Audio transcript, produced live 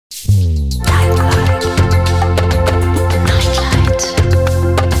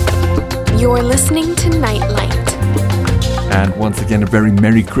listening to Nightlight. And once again, a very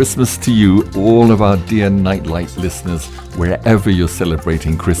Merry Christmas to you, all of our dear Nightlight listeners, wherever you're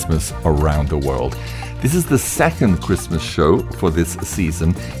celebrating Christmas around the world. This is the second Christmas show for this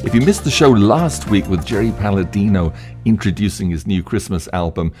season. If you missed the show last week with Jerry Palladino introducing his new Christmas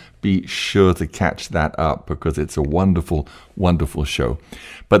album, be sure to catch that up because it's a wonderful, wonderful show.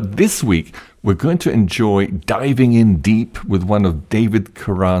 But this week, we're going to enjoy diving in deep with one of David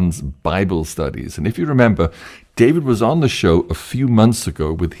Kiran's Bible studies. And if you remember, David was on the show a few months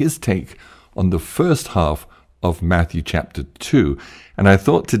ago with his take on the first half of Matthew chapter 2. And I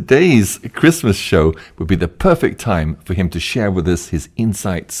thought today's Christmas show would be the perfect time for him to share with us his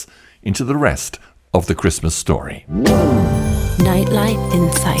insights into the rest of the Christmas story. Nightlight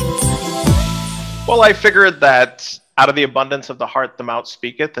Insights. Well, I figured that out of the abundance of the heart, the mouth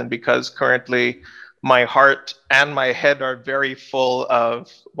speaketh. And because currently my heart and my head are very full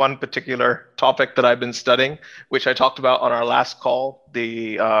of one particular topic that I've been studying, which I talked about on our last call,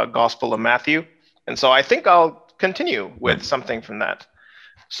 the Gospel of Matthew. And so I think I'll continue with something from that.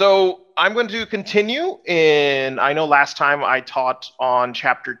 So I'm going to continue I know last time I taught on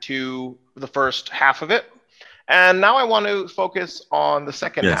chapter 2, the first half of it. And now I want to focus on the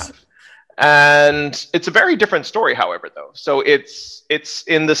second half. And it's a very different story, however, though. So it's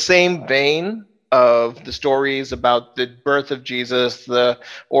in the same vein of the stories about the birth of Jesus, the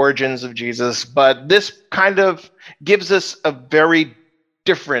origins of Jesus. But this kind of gives us a very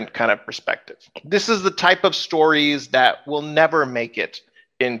different kind of perspective. This is the type of stories that will never make it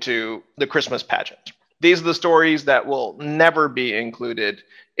into the Christmas pageant. These are the stories that will never be included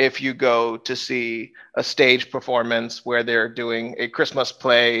if you go to see a stage performance where they're doing a Christmas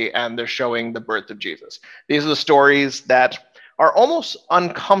play and they're showing the birth of Jesus. These are the stories that are almost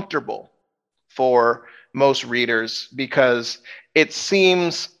uncomfortable for most readers because it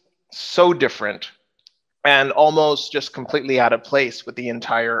seems so different and almost just completely out of place with the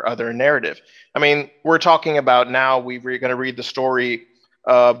entire other narrative. I mean, we're talking about now, we're going to read the story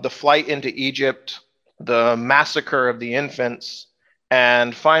of the flight into Egypt, the massacre of the infants,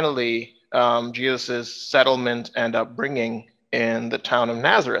 and finally, Jesus' settlement and upbringing in the town of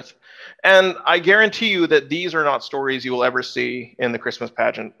Nazareth. And I guarantee you that these are not stories you will ever see in the Christmas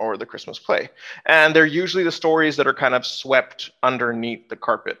pageant or the Christmas play. And they're usually the stories that are kind of swept underneath the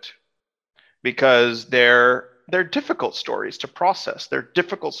carpet, because they're difficult stories to process. They're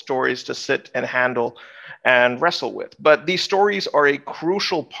difficult stories to sit and handle and wrestle with. But these stories are a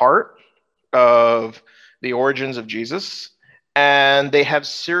crucial part of the origins of Jesus, and they have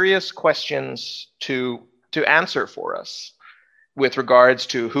serious questions to answer for us with regards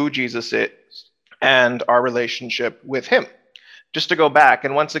to who Jesus is and our relationship with him. Just to go back,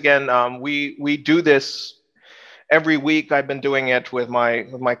 and once again, we do this every week. I've been doing it with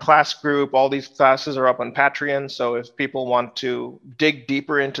my class group. All these classes are up on Patreon. So if people want to dig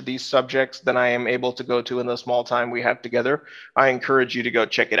deeper into these subjects than I am able to go to in the small time we have together, I encourage you to go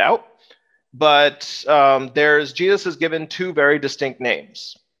check it out. But Jesus is given two very distinct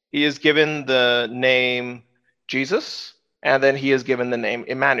names. He is given the name Jesus, and then he is given the name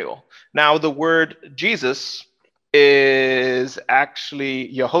Emmanuel. Now, the word Jesus is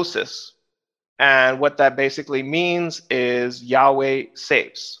actually Yehosis. And what that basically means is Yahweh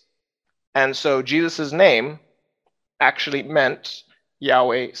saves. And so Jesus' name actually meant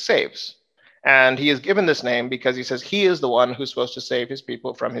Yahweh saves. And he is given this name because he says he is the one who's supposed to save his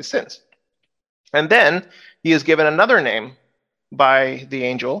people from his sins. And then he is given another name by the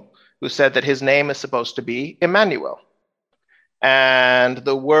angel who said that his name is supposed to be Emmanuel. And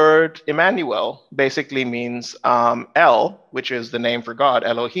the word Emmanuel basically means El, which is the name for God,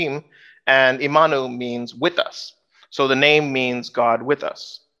 Elohim, and Imanu means with us. So the name means God with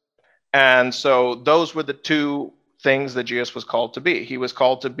us. And so those were the two things that Jesus was called to be. He was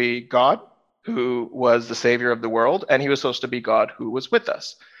called to be God, who was the savior of the world, and he was supposed to be God who was with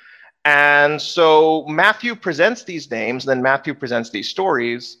us. And so Matthew presents these names, then Matthew presents these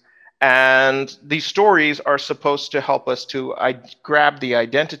stories, and these stories are supposed to help us to grab the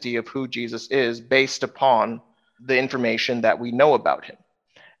identity of who Jesus is based upon the information that we know about him.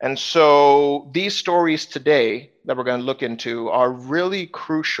 And so these stories today that we're going to look into are really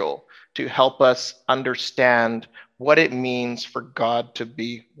crucial to help us understand what it means for God to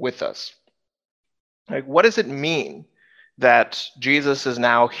be with us. Like, what does it mean that Jesus is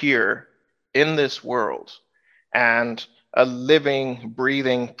now here in this world and a living,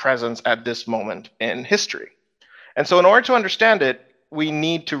 breathing presence at this moment in history? And so in order to understand it, we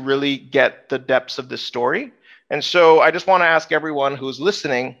need to really get the depths of this story. And so I just want to ask everyone who's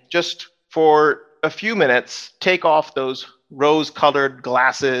listening, just for a few minutes, take off those rose-colored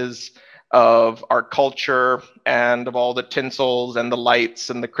glasses of our culture and of all the tinsels and the lights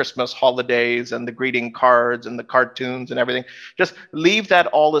and the Christmas holidays and the greeting cards and the cartoons and everything. Just leave that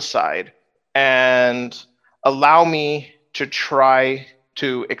all aside and allow me to try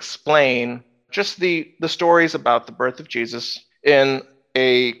to explain just the stories about the birth of Jesus in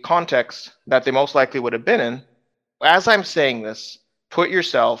a context that they most likely would have been in. As I'm saying this, put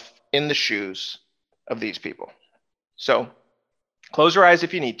yourself in the shoes of these people. So close your eyes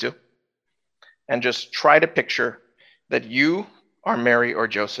if you need to, and just try to picture that you are Mary or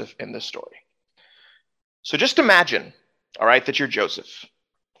Joseph in this story. So just imagine, all right, that you're Joseph.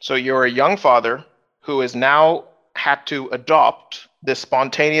 So you're a young father who has now had to adopt this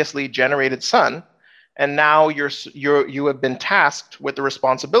spontaneously generated son, and now you have been tasked with the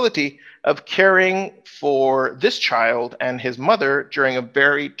responsibility of caring for this child and his mother during a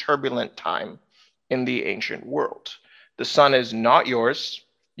very turbulent time in the ancient world. The son is not yours.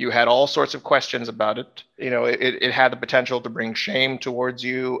 You had all sorts of questions about it. It had the potential to bring shame towards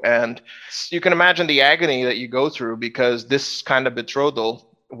you. And you can imagine the agony that you go through, because this kind of betrothal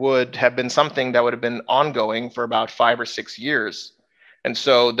would have been something that would have been ongoing for about 5 or 6 years. And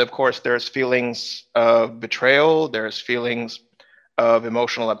so, of course, there's feelings of betrayal. There's feelings of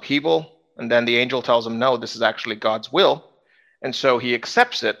emotional upheaval. And then the angel tells him, no, this is actually God's will. And so he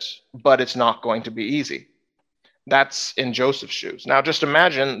accepts it, but it's not going to be easy. That's in Joseph's shoes. Now, just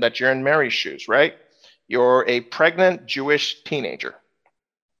imagine that you're in Mary's shoes, right? You're a pregnant Jewish teenager.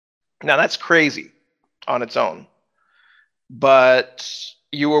 Now, that's crazy on its own. But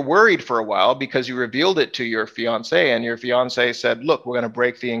you were worried for a while because you revealed it to your fiance, and your fiance said, look, we're going to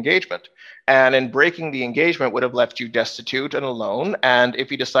break the engagement. And in breaking the engagement would have left you destitute and alone. And if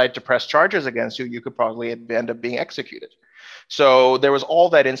he decided to press charges against you, you could probably end up being executed. So there was all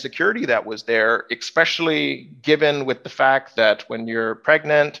that insecurity that was there, especially given with the fact that when you're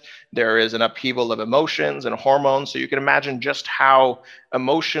pregnant, there is an upheaval of emotions and hormones. So you can imagine just how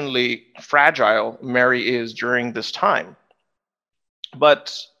emotionally fragile Mary is during this time.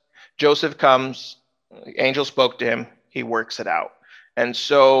 But Joseph comes, the angel spoke to him, he works it out. And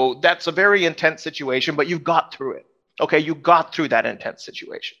so that's a very intense situation, but you've got through it. Okay, you got through that intense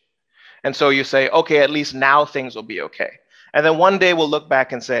situation. And so you say, okay, at least now things will be okay. And then one day we'll look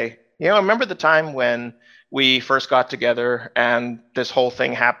back and say, remember the time when we first got together and this whole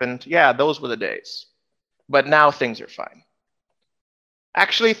thing happened? Yeah, those were the days. But now things are fine.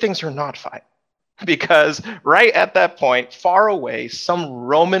 Actually, things are not fine. Because right at that point, far away, some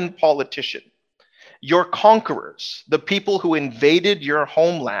Roman politician, your conquerors, the people who invaded your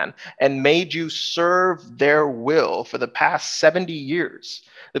homeland and made you serve their will for the past 70 years,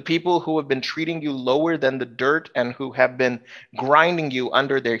 the people who have been treating you lower than the dirt and who have been grinding you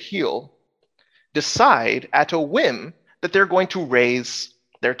under their heel, decide at a whim that they're going to raise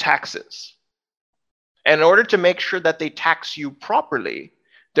their taxes. And in order to make sure that they tax you properly,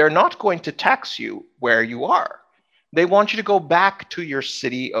 they're not going to tax you where you are. They want you to go back to your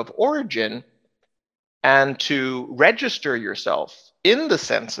city of origin and to register yourself in the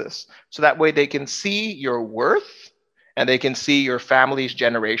census, so that way they can see your worth and they can see your family's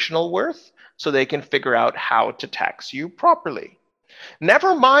generational worth, so they can figure out how to tax you properly.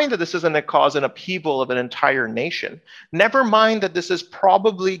 Never mind that this is going to cause an upheaval of an entire nation. Never mind that this is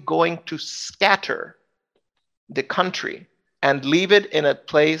probably going to scatter the country and leave it in a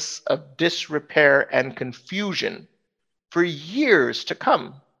place of disrepair and confusion for years to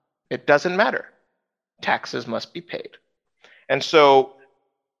come. It doesn't matter. Taxes must be paid. And so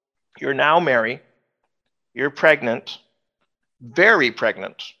you're now Mary, you're pregnant, very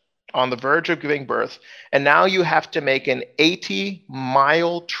pregnant, on the verge of giving birth, and now you have to make an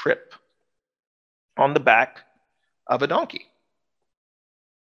 80-mile trip on the back of a donkey.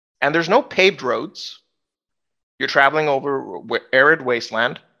 And there's no paved roads. You're traveling over arid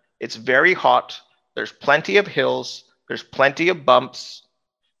wasteland. It's very hot. There's plenty of hills. There's plenty of bumps.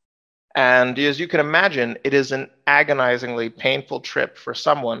 And as you can imagine, it is an agonizingly painful trip for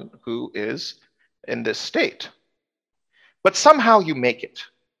someone who is in this state. But somehow you make it.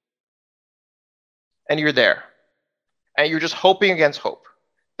 And you're there. And you're just hoping against hope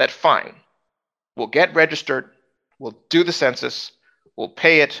that fine, we'll get registered, we'll do the census, we'll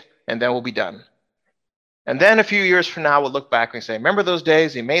pay it, and then we'll be done. And then a few years from now, we'll look back and say, remember those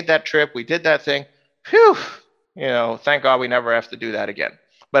days? We made that trip. We did that thing. Phew. Thank God we never have to do that again.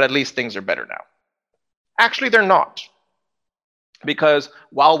 But at least things are better now. Actually, they're not. Because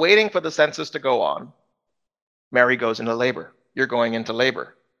while waiting for the census to go on, Mary goes into labor. You're going into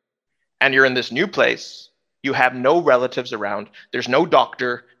labor. And you're in this new place. You have no relatives around. There's no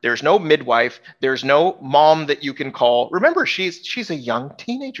doctor. There's no midwife. There's no mom that you can call. Remember, she's a young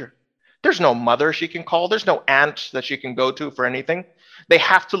teenager. There's no mother she can call. There's no aunt that she can go to for anything. They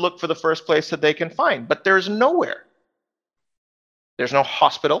have to look for the first place that they can find, but there's nowhere. There's no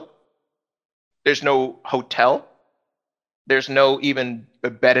hospital. There's no hotel. There's no even a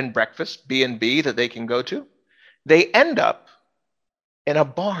bed and breakfast, B&B, that they can go to. They end up in a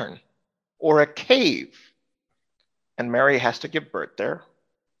barn or a cave, and Mary has to give birth there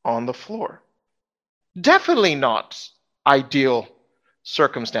on the floor. Definitely not ideal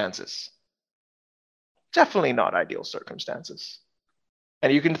circumstances. Definitely not ideal circumstances.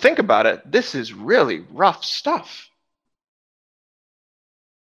 And you can think about it, this is really rough stuff.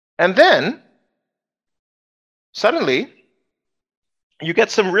 And then, suddenly, you get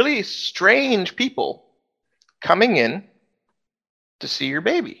some really strange people coming in to see your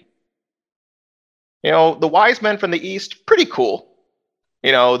baby. The wise men from the East, pretty cool.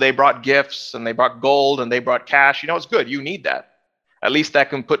 They brought gifts and they brought gold and they brought cash. It's good. You need that. At least that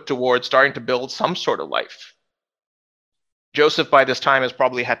can put towards starting to build some sort of life. Joseph, by this time, has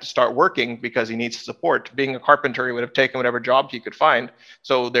probably had to start working because he needs support. Being a carpenter, he would have taken whatever job he could find.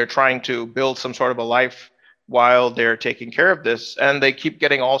 So they're trying to build some sort of a life while they're taking care of this. And they keep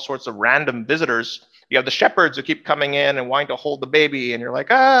getting all sorts of random visitors. You have the shepherds who keep coming in and wanting to hold the baby. And you're like,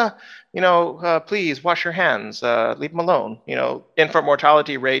 please wash your hands. Leave them alone. Infant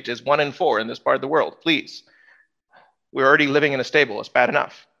mortality rate is 1 in 4 in this part of the world. Please. We're already living in a stable. It's bad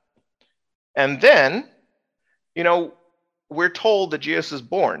enough. And then, we're told that Jesus is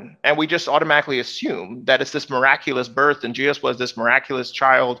born, and we just automatically assume that it's this miraculous birth, and Jesus was this miraculous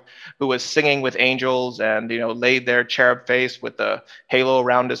child who was singing with angels and, laid there cherub face with the halo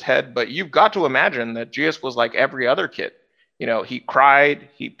around his head. But you've got to imagine that Jesus was like every other kid. He cried,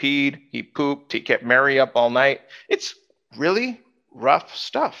 he peed, he pooped, he kept Mary up all night. It's really rough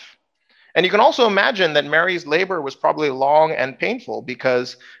stuff. And you can also imagine that Mary's labor was probably long and painful,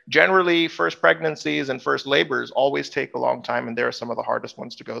 because generally first pregnancies and first labors always take a long time, and they're some of the hardest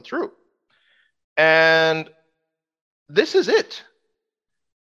ones to go through. And this is it.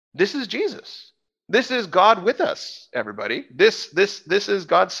 This is Jesus. This is God with us, everybody. This is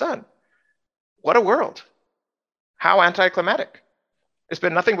God's Son. What a world. How anticlimactic. It's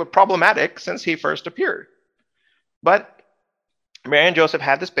been nothing but problematic since he first appeared. But Mary and Joseph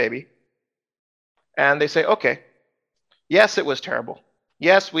had this baby. And they say, okay, yes, it was terrible.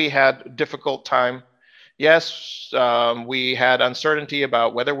 Yes, we had a difficult time. Yes, we had uncertainty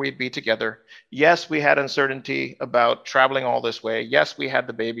about whether we'd be together. Yes, we had uncertainty about traveling all this way. Yes, we had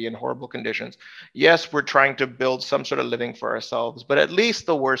the baby in horrible conditions. Yes, we're trying to build some sort of living for ourselves. But at least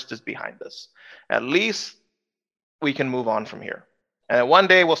the worst is behind us. At least we can move on from here. And one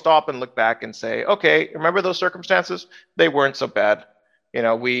day we'll stop and look back and say, okay, remember those circumstances? They weren't so bad.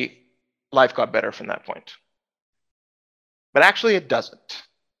 Life got better from that point. But actually it doesn't.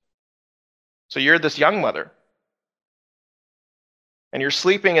 So you're this young mother, and you're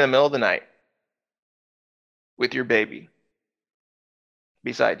sleeping in the middle of the night with your baby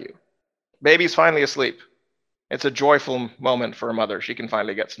beside you. Baby's finally asleep. It's a joyful moment for a mother. She can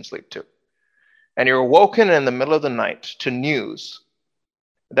finally get some sleep too. And you're awoken in the middle of the night to news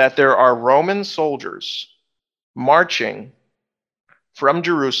that there are Roman soldiers marching from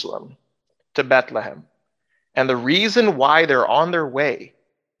Jerusalem to Bethlehem. And the reason why they're on their way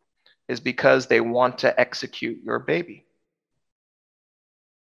is because they want to execute your baby.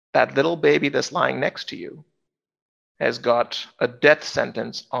 That little baby that's lying next to you has got a death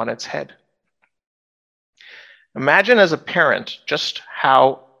sentence on its head. Imagine as a parent just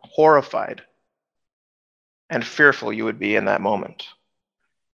how horrified and fearful you would be in that moment.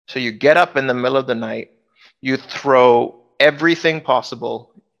 So you get up in the middle of the night, you throw everything possible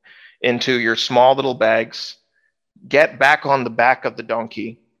into your small little bags, get back on the back of the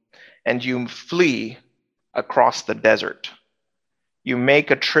donkey, and you flee across the desert. You make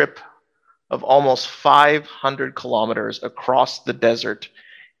a trip of almost 500 kilometers across the desert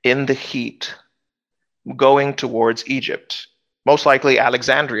in the heat, going towards Egypt, most likely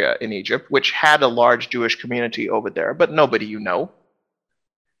Alexandria in Egypt, which had a large Jewish community over there, but nobody you know.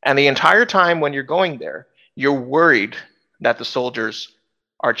 And the entire time when you're going there, you're worried that the soldiers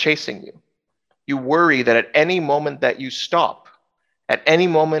are chasing you. You worry that at any moment that you stop, at any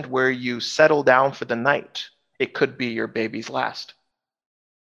moment where you settle down for the night, it could be your baby's last.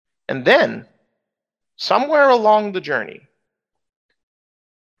 And then, somewhere along the journey,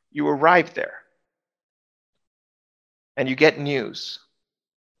 you arrive there and you get news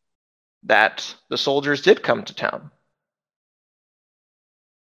that the soldiers did come to town.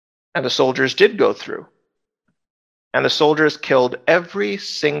 And the soldiers did go through. And the soldiers killed every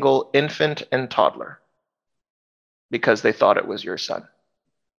single infant and toddler because they thought it was your son.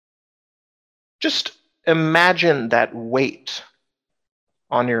 Just imagine that weight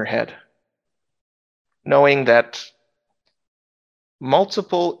on your head, knowing that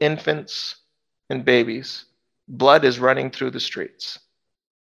multiple infants and babies, blood is running through the streets.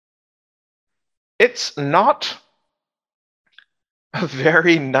 It's not a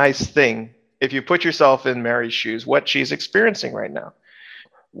very nice thing if you put yourself in Mary's shoes, what she's experiencing right now.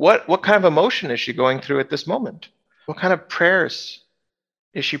 What kind of emotion is she going through at this moment? What kind of prayers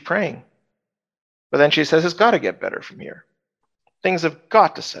is she praying? But then she says, it's got to get better from here. Things have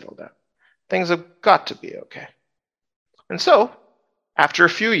got to settle down. Things have got to be okay. And so, after a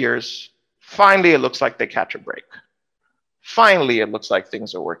few years, finally it looks like they catch a break. Finally, it looks like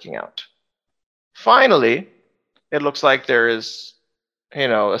things are working out. Finally, it looks like there is,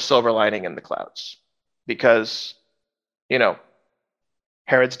 a silver lining in the clouds. Because,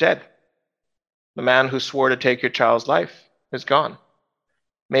 Herod's dead. The man who swore to take your child's life is gone.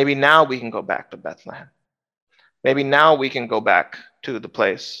 Maybe now we can go back to Bethlehem. Maybe now we can go back to the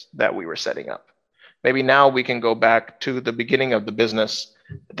place that we were setting up. Maybe now we can go back to the beginning of the business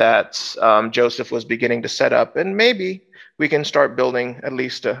that Joseph was beginning to set up. And maybe we can start building at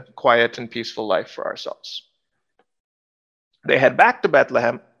least a quiet and peaceful life for ourselves. They head back to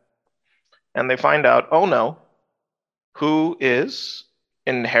Bethlehem and they find out, oh no, who is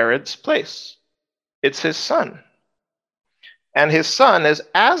in Herod's place? It's his son. And his son is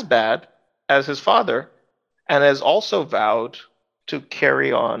as bad as his father and has also vowed to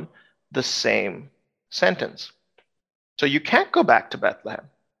carry on the same sentence. So you can't go back to Bethlehem.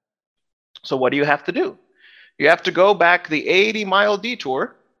 So what do you have to do? You have to go back the 80-mile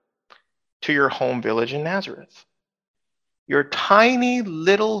detour to your home village in Nazareth. Your tiny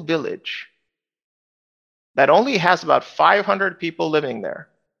little village that only has about 500 people living there.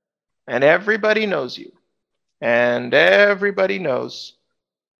 And everybody knows you. And everybody knows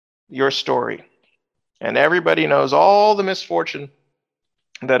your story. And everybody knows all the misfortune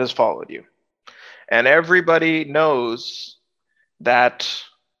that has followed you. And everybody knows that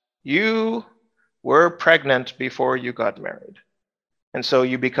you were pregnant before you got married. And so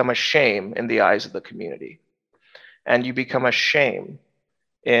you become a shame in the eyes of the community. And you become a shame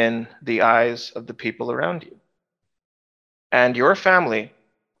in the eyes of the people around you. And your family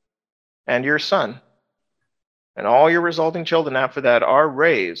and your son and all your resulting children after that are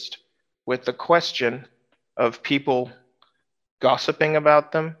raised with the question of people gossiping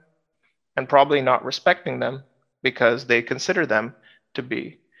about them and probably not respecting them because they consider them to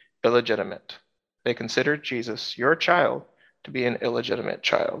be illegitimate. They consider Jesus, your child, to be an illegitimate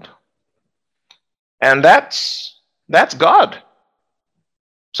child. And that's God.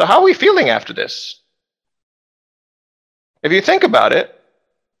 So how are we feeling after this? If you think about it,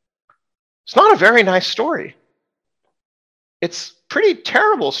 it's not a very nice story. It's a pretty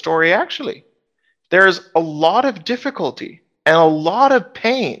terrible story, actually. There's a lot of difficulty and a lot of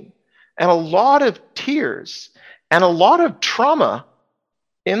pain and a lot of tears and a lot of trauma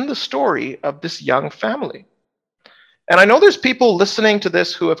in the story of this young family. And I know there's people listening to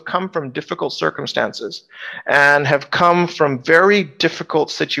this who have come from difficult circumstances and have come from very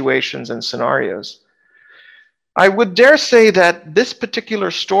difficult situations and scenarios. I would dare say that this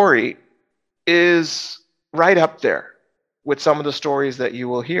particular story is right up there with some of the stories that you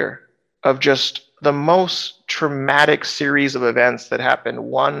will hear of just the most traumatic series of events that happen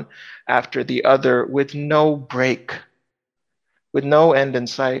one after the other with no break, with no end in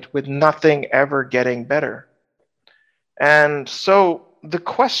sight, with nothing ever getting better. And so the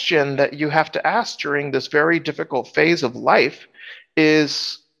question that you have to ask during this very difficult phase of life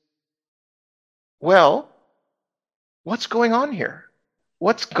is, well, what's going on here?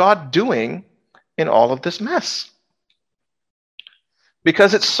 What's God doing in all of this mess?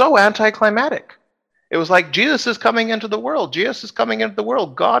 Because it's so anticlimactic. It was like Jesus is coming into the world. Jesus is coming into the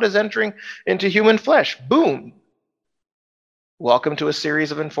world. God is entering into human flesh. Boom. Welcome to a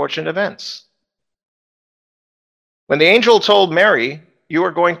series of unfortunate events. When the angel told Mary, you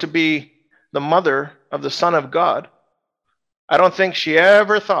are going to be the mother of the Son of God, I don't think she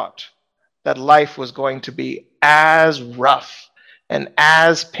ever thought that life was going to be as rough and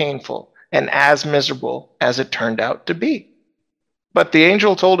as painful and as miserable as it turned out to be. But the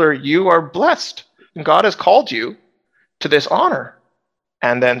angel told her, you are blessed, and God has called you to this honor.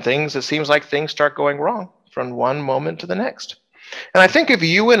 And then it seems like things start going wrong from one moment to the next. And I think if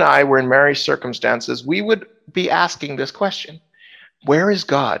you and I were in Mary's circumstances, we would be asking this question. Where is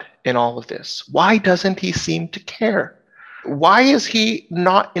God in all of this? Why doesn't he seem to care? Why is he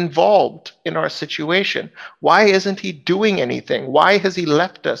not involved in our situation? Why isn't he doing anything? Why has he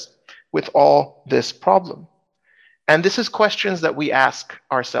left us with all this problem? And this is questions that we ask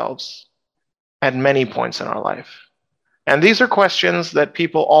ourselves at many points in our life. And these are questions that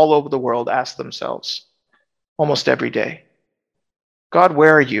people all over the world ask themselves almost every day. God,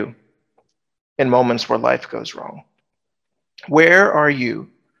 where are you in moments where life goes wrong? Where are you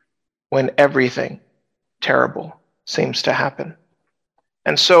when everything terrible seems to happen?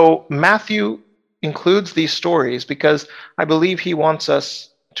 And so Matthew includes these stories because I believe he wants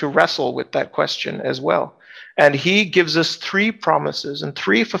us to wrestle with that question as well. And he gives us 3 promises and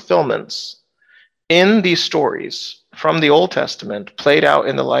 3 fulfillments in these stories from the Old Testament played out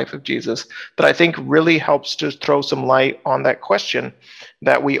in the life of Jesus that I think really helps to throw some light on that question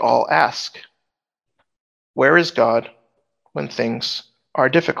that we all ask. Where is God when things are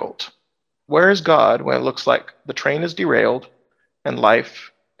difficult? Where is God when it looks like the train is derailed and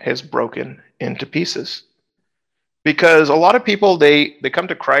life has broken into pieces? Because a lot of people, they come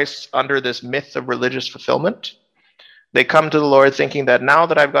to Christ under this myth of religious fulfillment. They come to the Lord thinking that now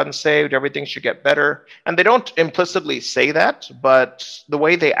that I've gotten saved, everything should get better. And they don't implicitly say that, but the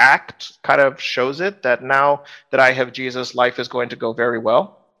way they act kind of shows it, that now that I have Jesus, life is going to go very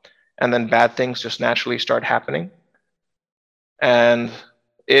well. And then bad things just naturally start happening. And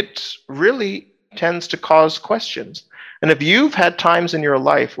it really tends to cause questions. And if you've had times in your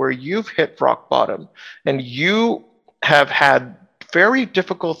life where you've hit rock bottom and you have had very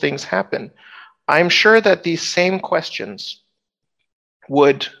difficult things happen, I'm sure that these same questions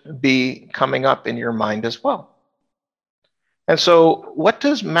would be coming up in your mind as well. And so what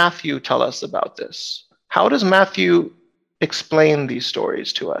does Matthew tell us about this? How does Matthew explain these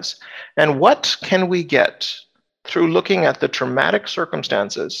stories to us? And what can we get through looking at the traumatic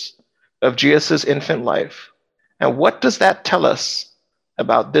circumstances of Jesus' infant life? And what does that tell us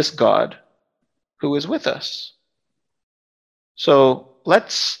about this God who is with us? So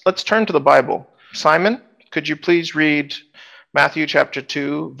let's turn to the Bible. Simon, could you please read Matthew chapter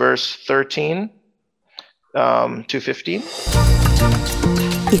 2, verse 13 to 15?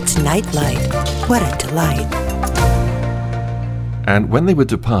 It's Nightlight. What a delight. And when they were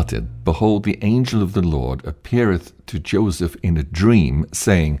departed, behold, the angel of the Lord appeareth to Joseph in a dream,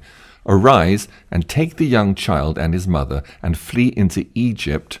 saying, Arise, and take the young child and his mother, and flee into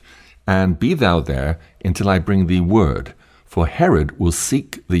Egypt, and be thou there until I bring thee word. For Herod will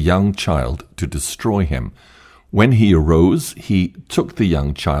seek the young child to destroy him. When he arose, he took the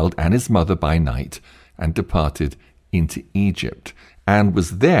young child and his mother by night, and departed into Egypt, and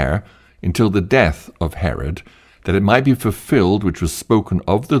was there until the death of Herod, that it might be fulfilled which was spoken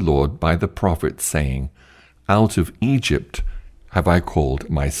of the Lord by the prophet, saying, Out of Egypt have I called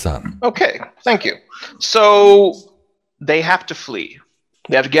my son. Okay, thank you. So they have to flee.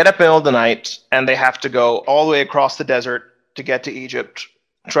 They have to get up in the middle of the night, and they have to go all the way across the desert to get to Egypt,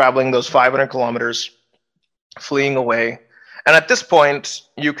 traveling those 500 kilometers, fleeing away. And at this point,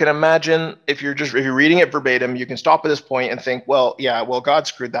 you can imagine, if you're reading it verbatim, you can stop at this point and think, well, God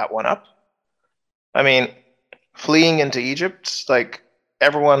screwed that one up. I mean, fleeing into Egypt, like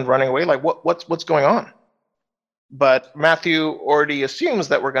everyone running away, like what's going on? But Matthew already assumes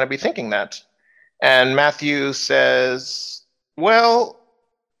that we're going to be thinking that. And Matthew says, well,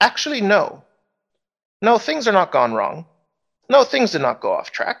 actually, no. No, things are not gone wrong. No, things did not go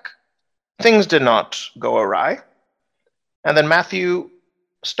off track. Things did not go awry. And then Matthew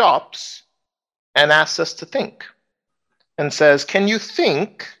stops and asks us to think and says, can you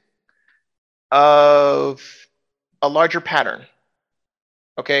think of a larger pattern?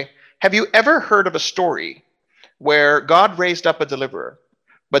 Okay. Have you ever heard of a story where God raised up a deliverer,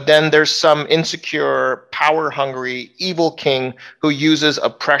 but then there's some insecure, power-hungry, evil king who uses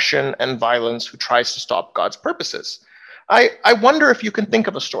oppression and violence, who tries to stop God's purposes? I wonder if you can think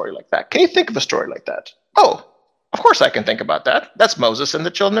of a story like that. Can you think of a story like that? Oh, of course I can think about that. That's Moses and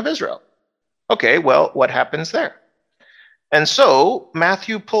the children of Israel. Okay, well, what happens there? And so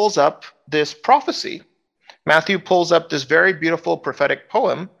Matthew pulls up this prophecy. Matthew pulls up this very beautiful prophetic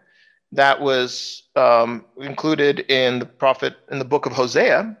poem that was included in the book of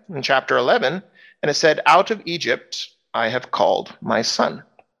Hosea in chapter 11. And it said, out of Egypt I have called my son.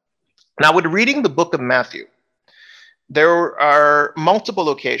 Now, with reading the book of Matthew, there are multiple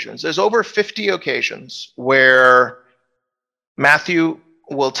occasions. There's over 50 occasions where Matthew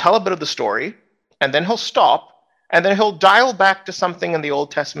will tell a bit of the story, and then he'll stop, and then he'll dial back to something in the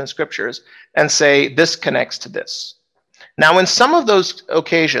Old Testament scriptures and say, this connects to this. Now, in some of those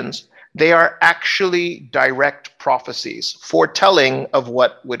occasions, they are actually direct prophecies, foretelling of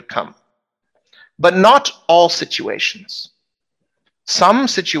what would come. But not all situations. Some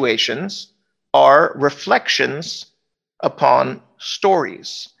situations are reflections upon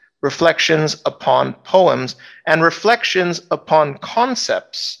stories, reflections upon poems, and reflections upon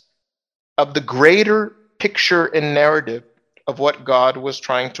concepts of the greater picture and narrative of what God was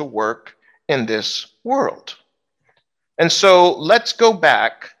trying to work in this world. And so let's go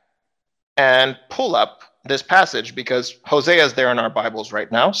back and pull up this passage, because Hosea is there in our Bibles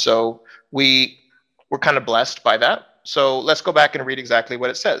right now. So we're kind of blessed by that. So let's go back and read exactly what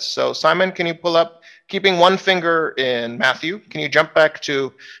it says. So Simon, can you pull up, keeping one finger in Matthew, can you jump back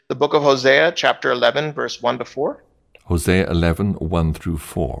to the book of Hosea, chapter 11, verse 1 to 4? Hosea 11, 1 through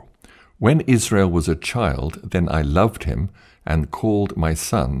 4. When Israel was a child, then I loved him and called my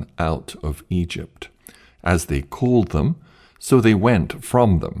son out of Egypt. As they called them, so they went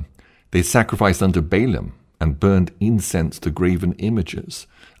from them. They sacrificed unto Balaam and burned incense to graven images.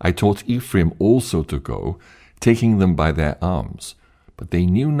 I taught Ephraim also to go, taking them by their arms. But they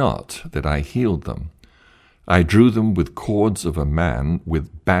knew not that I healed them. I drew them with cords of a man,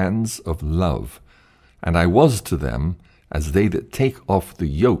 with bands of love. And I was to them as they that take off the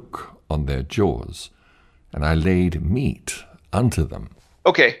yoke on their jaws. And I laid meat unto them.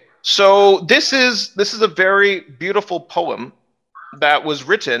 Okay, so this is a very beautiful poem that was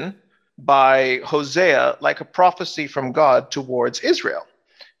written by Hosea like a prophecy from God towards Israel.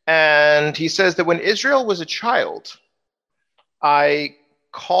 And he says that when Israel was a child, I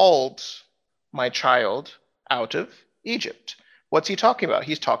called my child out of Egypt. What's he talking about?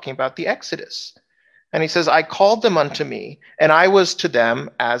 He's talking about the Exodus. And he says, I called them unto me, and I was to them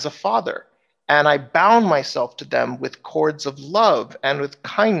as a father. And I bound myself to them with cords of love and with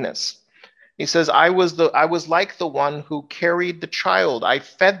kindness. He says, I was like the one who carried the child. I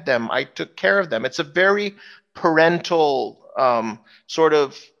fed them. I took care of them. It's a very parental sort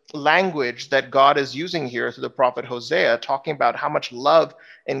of language that God is using here through the prophet Hosea, talking about how much love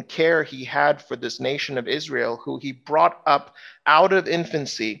and care he had for this nation of Israel, who he brought up out of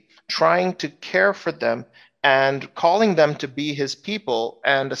infancy, trying to care for them and calling them to be his people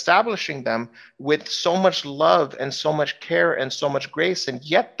and establishing them with so much love and so much care and so much grace. And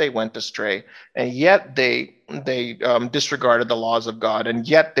yet they went astray, and yet they disregarded the laws of God, and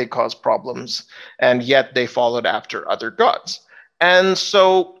yet they caused problems, and yet they followed after other gods. And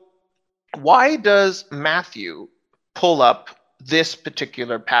so why does Matthew pull up this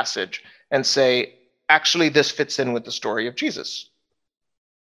particular passage and say, actually, this fits in with the story of Jesus?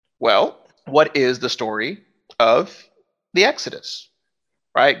 Well, what is the story of the Exodus,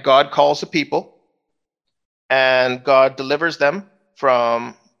 right? God calls a people, and God delivers them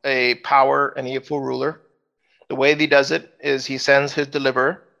from a power and evil ruler. The way he does it is he sends his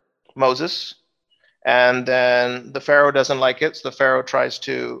deliverer, Moses, and then the Pharaoh doesn't like it, so the Pharaoh tries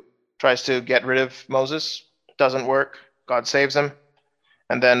to get rid of Moses. Doesn't work. God saves him.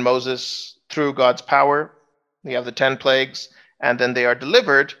 And then Moses, through God's power, we have the 10 plagues, and then they are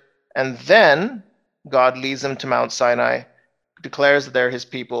delivered. And then God leads them to Mount Sinai, declares that they're his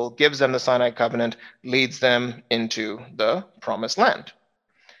people, gives them the Sinai covenant, leads them into the promised land.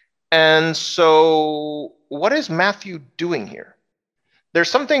 And so what is Matthew doing here?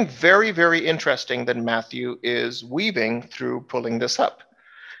 There's something very, very interesting that Matthew is weaving through pulling this up.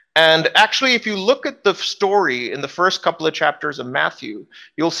 And actually, if you look at the story in the first couple of chapters of Matthew,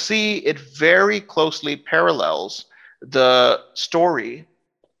 you'll see it very closely parallels the story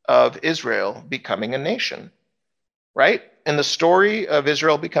of Israel becoming a nation, right? In the story of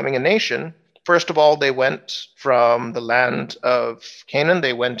Israel becoming a nation, first of all, they went from the land of Canaan,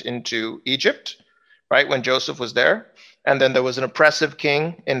 they went into Egypt, right, when Joseph was there. And then there was an oppressive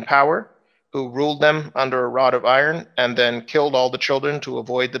king in power who ruled them under a rod of iron and then killed all the children to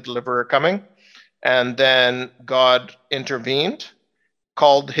avoid the deliverer coming. And then God intervened,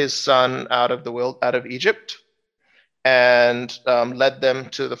 called his son out of Egypt, and led them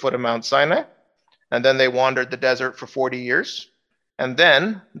to the foot of Mount Sinai. And then they wandered the desert for 40 years. And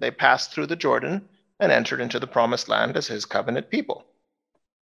then they passed through the Jordan and entered into the promised land as his covenant people.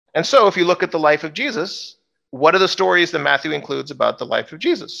 And so if you look at the life of Jesus, what are the stories that Matthew includes about the life of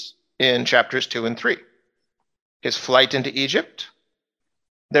Jesus in chapters 2 and 3? His flight into Egypt.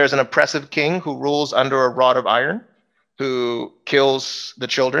 There's an oppressive king who rules under a rod of iron, who kills the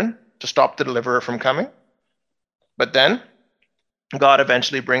children to stop the deliverer from coming. But then God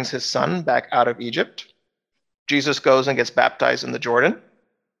eventually brings his son back out of Egypt. Jesus goes and gets baptized in the Jordan,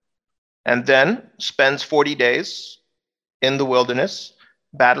 and then spends 40 days in the wilderness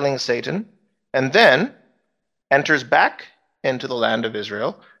battling Satan, and then enters back into the land of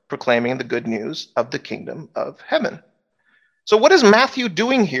Israel, proclaiming the good news of the kingdom of heaven. So what is Matthew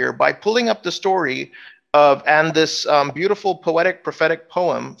doing here by pulling up the story of and this beautiful poetic prophetic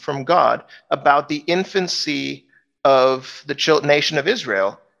poem from God about the infancy of the nation of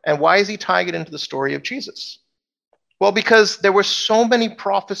Israel, and why is he tying it into the story of Jesus? Well, because there were so many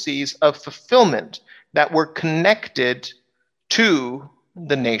prophecies of fulfillment that were connected to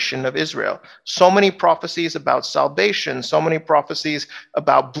the nation of Israel. So many prophecies about salvation, so many prophecies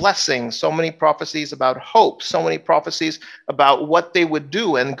about blessing, so many prophecies about hope, so many prophecies about what they would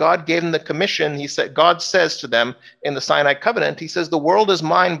do. And God gave them the commission. He said, God says to them in the Sinai covenant, he says, the world is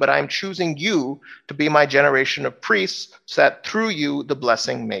mine, but I'm choosing you to be my generation of priests so that through you the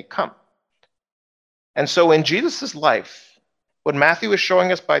blessing may come. And so in Jesus' life, what Matthew is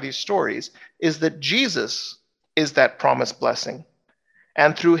showing us by these stories is that Jesus is that promised blessing.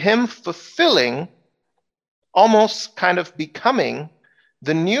 And through him fulfilling, almost kind of becoming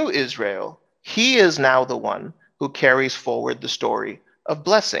the new Israel, he is now the one who carries forward the story of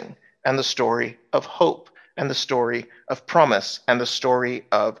blessing and the story of hope and the story of promise and the story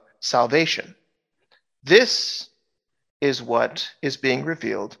of salvation. This is what is being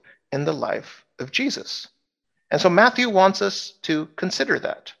revealed in the life of Jesus. And so Matthew wants us to consider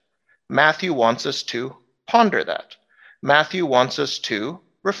that. Matthew wants us to ponder that. Matthew wants us to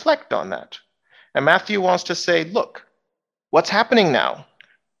reflect on that. And Matthew wants to say, look, what's happening now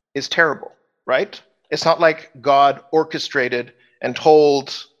is terrible, right? It's not like God orchestrated and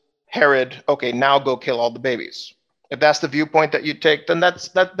told Herod, okay, now go kill all the babies. If that's the viewpoint that you take, then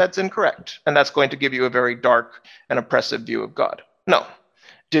that's incorrect. And that's going to give you a very dark and oppressive view of God. No.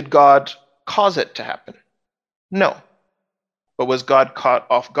 Did God cause it to happen? No. But was God caught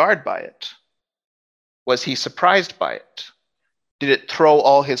off guard by it? Was he surprised by it? Did it throw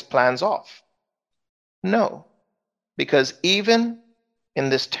all his plans off? No. Because even in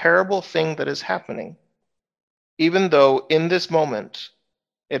this terrible thing that is happening, even though in this moment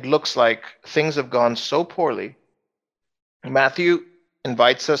it looks like things have gone so poorly, Matthew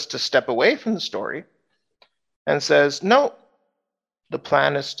invites us to step away from the story and says, no, the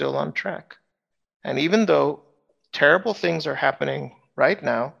plan is still on track. And even though terrible things are happening right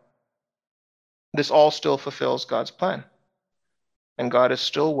now, this all still fulfills God's plan. And God is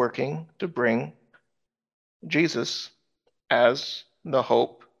still working to bring Jesus as the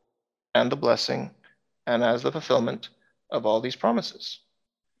hope and the blessing and as the fulfillment of all these promises.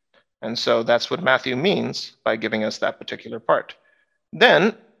 And so that's what Matthew means by giving us that particular part.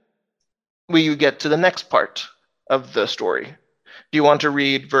 Then we get to the next part of the story. Do you want to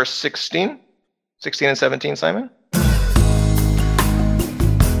read verse 16? 16 and 17, Simon?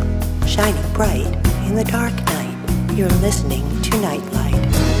 Shining bright in the dark night, you're listening to Nightlight.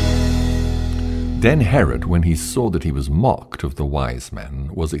 Then Herod, when he saw that he was mocked of the wise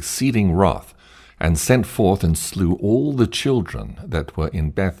men, was exceeding wroth, and sent forth and slew all the children that were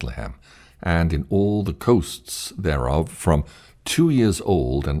in Bethlehem, and in all the coasts thereof, from 2 years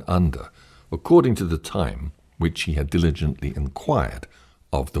old and under, according to the time which he had diligently inquired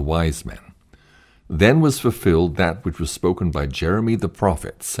of the wise men. Then was fulfilled that which was spoken by Jeremy the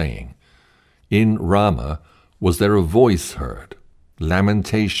prophet, saying, In Ramah was there a voice heard,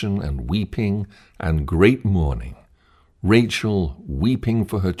 lamentation and weeping and great mourning, Rachel weeping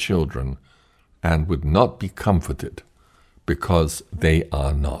for her children, and would not be comforted, because they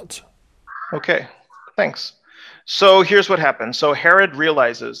are not. Okay, thanks. So here's what happens. So Herod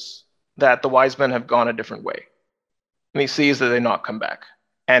realizes that the wise men have gone a different way. And he sees that they not come back.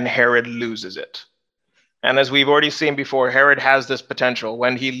 And Herod loses it. And as we've already seen before, Herod has this potential.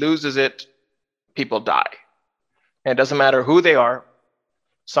 When he loses it, people die. And it doesn't matter who they are,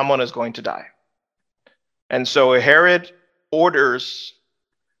 someone is going to die. And so Herod orders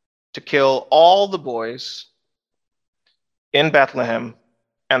to kill all the boys in Bethlehem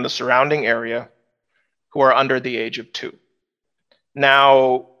and the surrounding area who are under the age of 2.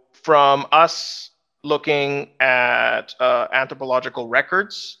 Now, from us looking at anthropological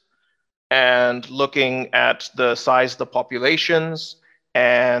records and looking at the size of the populations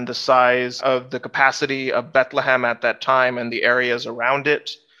and the size of the capacity of Bethlehem at that time and the areas around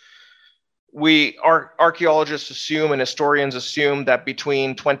it, archaeologists assume and historians assume that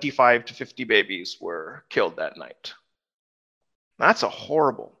between 25 to 50 babies were killed that night. That's a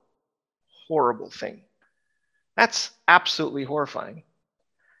horrible, horrible thing. That's absolutely horrifying.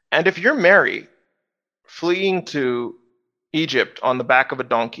 And if you're Mary, fleeing to Egypt on the back of a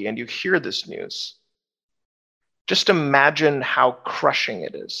donkey, and you hear this news, just imagine how crushing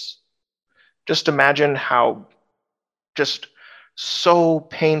it is. Just imagine how just so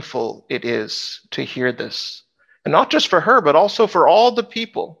painful it is to hear this. And not just for her, but also for all the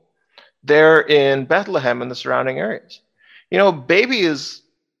people there in Bethlehem and the surrounding areas. You know, baby is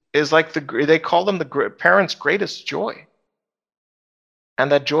like they call them the parents' greatest joy. And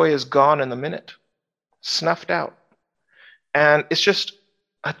that joy is gone in a minute, snuffed out. And it's just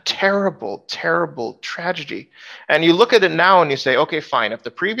A terrible, terrible tragedy. And you look at it now and you say, okay, fine. If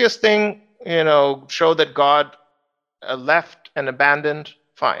the previous thing, showed that God left and abandoned,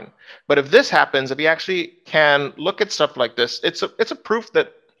 fine. But if this happens, if he actually can look at stuff like this, it's a proof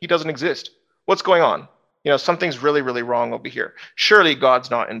that he doesn't exist. What's going on? Something's really, really wrong over here. Surely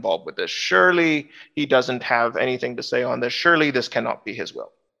God's not involved with this. Surely he doesn't have anything to say on this. Surely this cannot be his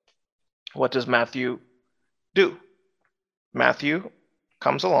will. What does Matthew do? Matthew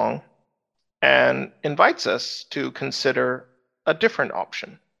comes along and invites us to consider a different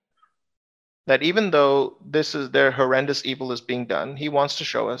option. That even though this is their horrendous evil is being done, he wants to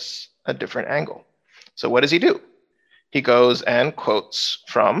show us a different angle. So what does he do? He goes and quotes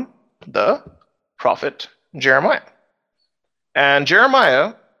from the prophet Jeremiah. And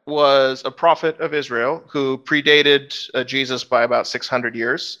Jeremiah was a prophet of Israel who predated Jesus by about 600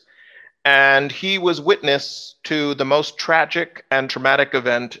 years. And he was witness to the most tragic and traumatic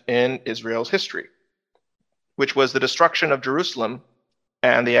event in Israel's history, which was the destruction of Jerusalem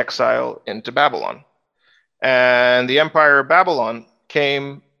and the exile into Babylon. And the empire of Babylon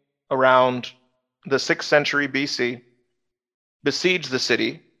came around the 6th century BC, besieged the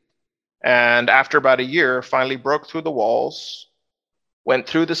city, and after about a year, finally broke through the walls, went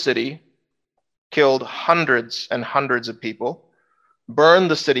through the city, killed hundreds and hundreds of people,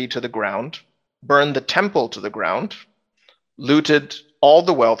 burned the city to the ground, burned the temple to the ground, looted all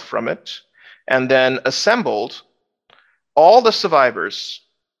the wealth from it, and then assembled all the survivors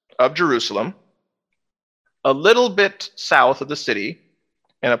of Jerusalem a little bit south of the city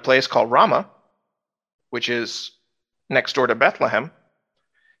in a place called Ramah, which is next door to Bethlehem,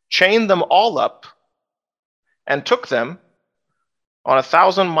 chained them all up and took them on a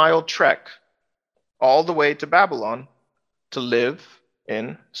 1,000-mile trek all the way to Babylon to live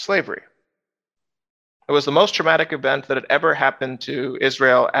in slavery. It was the most traumatic event that had ever happened to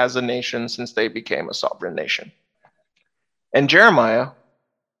Israel as a nation since they became a sovereign nation. And Jeremiah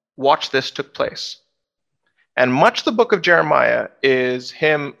watched this took place. And much the book of Jeremiah is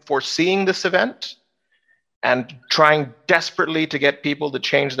him foreseeing this event and trying desperately to get people to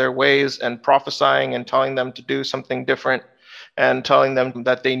change their ways and prophesying and telling them to do something different and telling them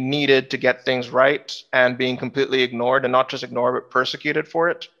that they needed to get things right and being completely ignored, and not just ignored, but persecuted for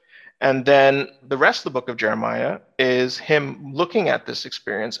it. And then the rest of the book of Jeremiah is him looking at this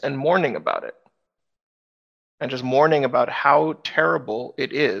experience and mourning about it. And just mourning about how terrible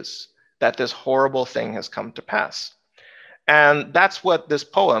it is that this horrible thing has come to pass. And that's what this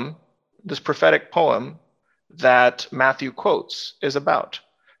poem, this prophetic poem that Matthew quotes, is about.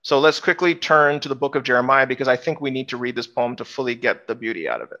 So let's quickly turn to the book of Jeremiah, because I think we need to read this poem to fully get the beauty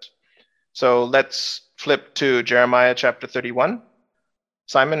out of it. So let's flip to Jeremiah chapter 31.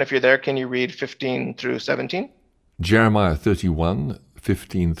 Simon, if you're there, can you read 15 through 17? Jeremiah 31,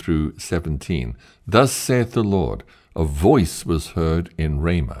 15 through 17. Thus saith the Lord, a voice was heard in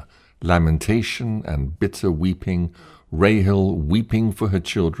Ramah, lamentation and bitter weeping, Rahel weeping for her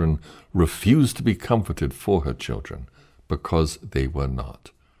children, refused to be comforted for her children, because they were not.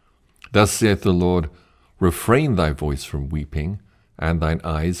 Thus saith the Lord, refrain thy voice from weeping, and thine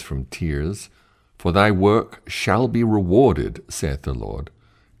eyes from tears, for thy work shall be rewarded, saith the Lord,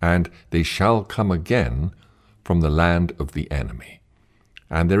 and they shall come again from the land of the enemy.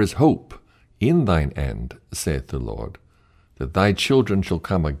 And there is hope in thine end, saith the Lord, that thy children shall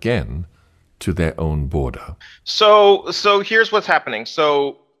come again to their own border. So here's what's happening.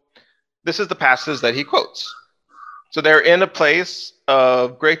 So this is the passage that he quotes. So they're in a place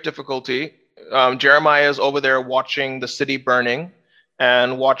of great difficulty. Jeremiah is over there watching the city burning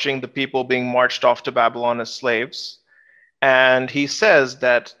and watching the people being marched off to Babylon as slaves. And he says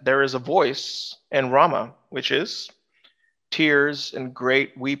that there is a voice in Ramah, which is tears and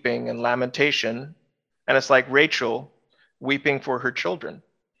great weeping and lamentation. And it's like Rachel weeping for her children.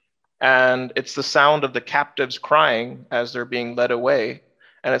 And it's the sound of the captives crying as they're being led away.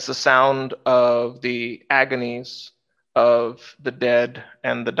 And it's the sound of the agonies of the dead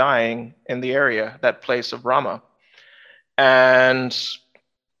and the dying in the area, that place of Ramah. And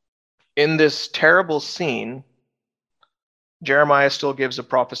in this terrible scene, Jeremiah still gives a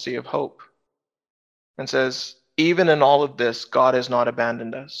prophecy of hope and says, even in all of this, God has not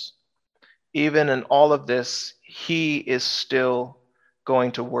abandoned us. Even in all of this, he is still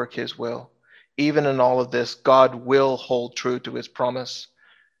going to work his will. Even in all of this, God will hold true to his promise,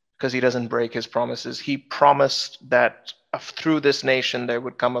 because he doesn't break his promises. He promised that through this nation there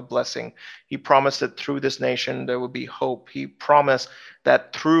would come a blessing. He promised that through this nation there would be hope. He promised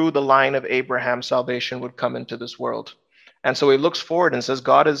that through the line of Abraham, salvation would come into this world. And so he looks forward and says,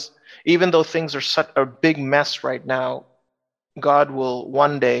 God is, even though things are such a big mess right now, God will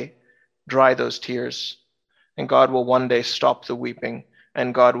one day dry those tears, and God will one day stop the weeping,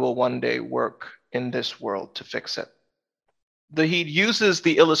 and God will one day work in this world to fix it. He uses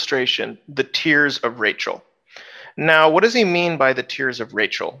the illustration, the tears of Rachel. Now, what does he mean by the tears of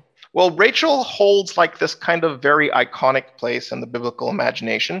Rachel? Well, Rachel holds like this kind of very iconic place in the biblical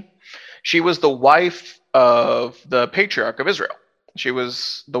imagination. She was the wife of the patriarch of Israel. She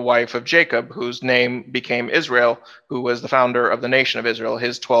was the wife of Jacob, whose name became Israel, who was the founder of the nation of Israel.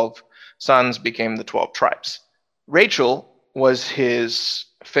 His 12 sons became the 12 tribes. Rachel was his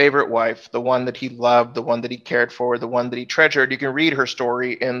favorite wife, the one that he loved, the one that he cared for, the one that he treasured. You can read her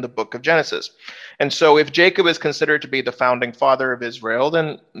story in the book of Genesis. And so if Jacob is considered to be the founding father of Israel,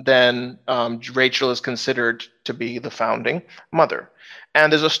 then Rachel is considered to be the founding mother.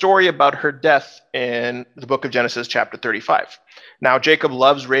 And there's a story about her death in the book of Genesis, chapter 35. Now, Jacob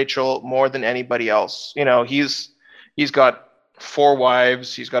loves Rachel more than anybody else. You know, he's got 4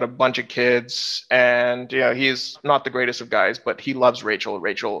 wives, he's got a bunch of kids, and he's not the greatest of guys, but he loves Rachel.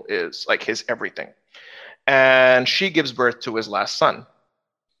 Rachel is like his everything. And she gives birth to his last son.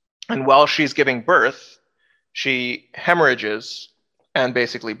 And while she's giving birth, she hemorrhages and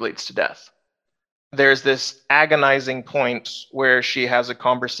basically bleeds to death. There's this agonizing point where she has a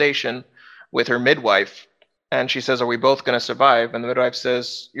conversation with her midwife, and she says, "Are we both going to survive?" And the midwife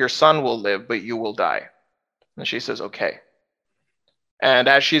says, "Your son will live, but you will die." And she says, "Okay." And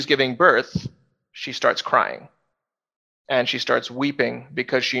as she's giving birth, she starts crying. And she starts weeping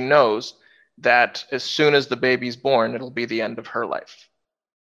because she knows that as soon as the baby's born, it'll be the end of her life.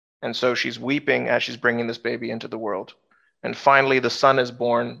 And so she's weeping as she's bringing this baby into the world. And finally, the son is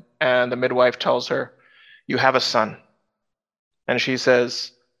born, and the midwife tells her, "You have a son." And she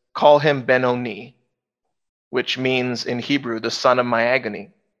says, "Call him Ben-Oni," which means in Hebrew, the son of my agony.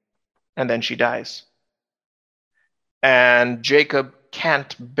 And then she dies. And Jacob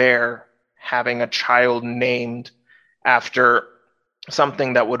can't bear having a child named after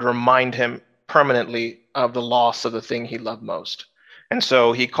something that would remind him permanently of the loss of the thing he loved most. And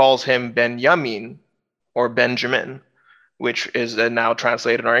so he calls him Benjamin, or Benjamin, which is now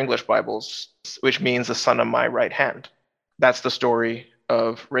translated in our English Bibles, which means the son of my right hand. That's the story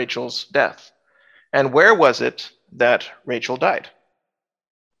of Rachel's death. And where was it that Rachel died?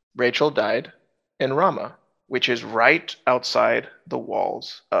 Rachel died in Ramah, which is right outside the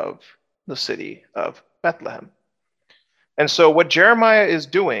walls of the city of Bethlehem. And so what Jeremiah is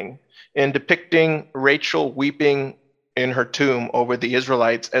doing in depicting Rachel weeping in her tomb over the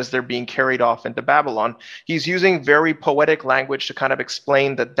Israelites as they're being carried off into Babylon, he's using very poetic language to kind of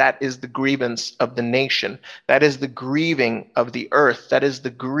explain that that is the grievance of the nation. That is the grieving of the earth. That is the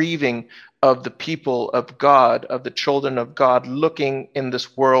grieving of the people of God, of the children of God, looking in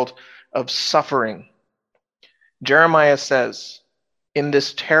this world of suffering. Jeremiah says, in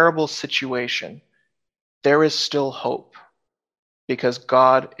this terrible situation, there is still hope because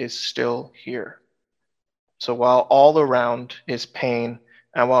God is still here. So while all around is pain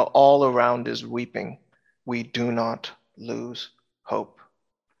and while all around is weeping, we do not lose hope.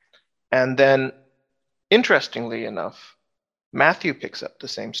 And then, interestingly enough, Matthew picks up the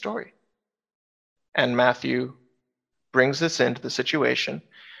same story. And Matthew brings this into the situation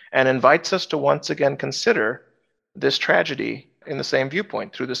and invites us to once again consider this tragedy in the same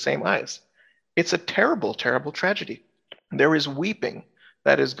viewpoint, through the same eyes. It's a terrible, terrible tragedy. There is weeping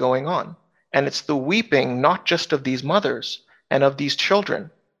that is going on. And it's the weeping not just of these mothers and of these children,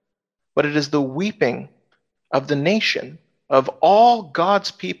 but it is the weeping of the nation, of all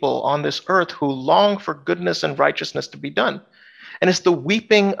God's people on this earth who long for goodness and righteousness to be done. And it's the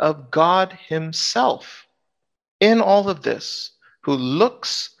weeping of God himself in all of this, who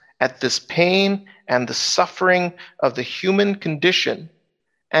looks at this pain and the suffering of the human condition,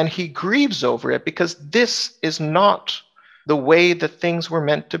 and he grieves over it because this is not the way that things were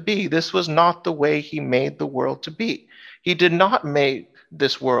meant to be. This was not the way he made the world to be. He did not make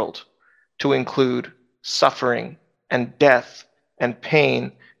this world to include suffering and death and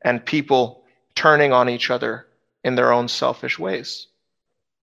pain and people turning on each other in their own selfish ways.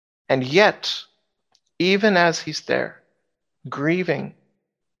 And yet, even as he's there, grieving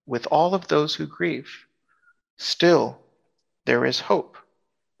with all of those who grieve, still there is hope.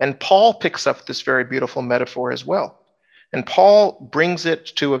 And Paul picks up this very beautiful metaphor as well. And Paul brings it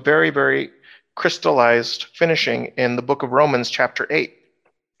to a very, very crystallized finishing in the book of Romans, chapter 8.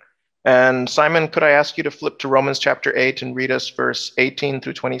 And Simon, could I ask you to flip to Romans chapter 8 and read us verse 18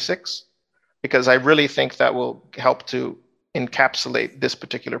 through 26? Because I really think that will help to encapsulate this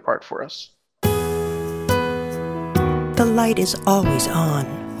particular part for us. The light is always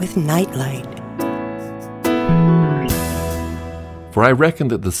on with Nightlight. For I reckon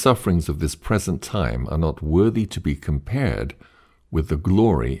that the sufferings of this present time are not worthy to be compared with the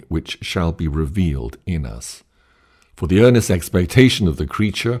glory which shall be revealed in us. For the earnest expectation of the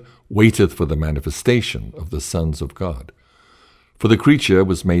creature waiteth for the manifestation of the sons of God. For the creature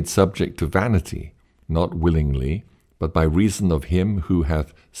was made subject to vanity, not willingly, but by reason of him who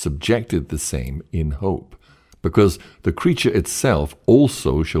hath subjected the same in hope, because the creature itself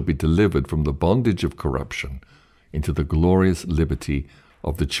also shall be delivered from the bondage of corruption into the glorious liberty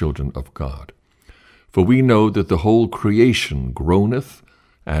of the children of God. For we know that the whole creation groaneth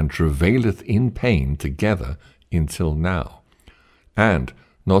and travaileth in pain together until now. And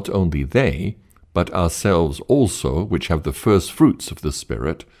not only they, but ourselves also, which have the first fruits of the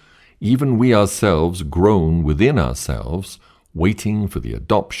Spirit, even we ourselves groan within ourselves, waiting for the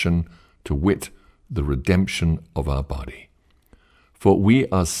adoption, to wit, the redemption of our body. For we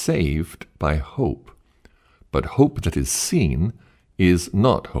are saved by hope. But hope that is seen is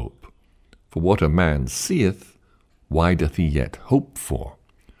not hope. For what a man seeth, why doth he yet hope for?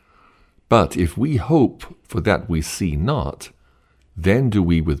 But if we hope for that we see not, then do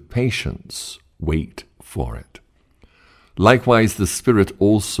we with patience wait for it. Likewise the Spirit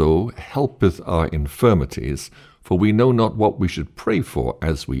also helpeth our infirmities, for we know not what we should pray for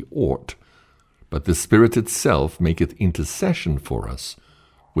as we ought, but the Spirit itself maketh intercession for us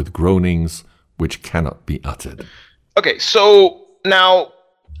with groanings which cannot be uttered. Okay, so now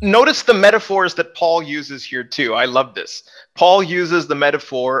notice the metaphors that Paul uses here too. I love this. Paul uses the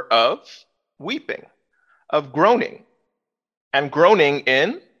metaphor of weeping, of groaning, and groaning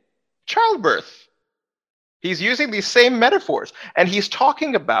in childbirth. He's using these same metaphors, and he's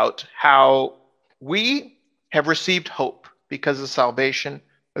talking about how we have received hope because of the salvation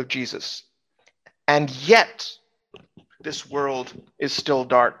of Jesus. And yet, this world is still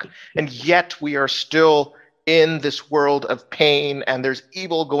dark, and yet we are still in this world of pain, and there's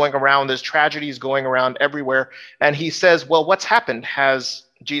evil going around, there's tragedies going around everywhere. And he says, well, what's happened? Has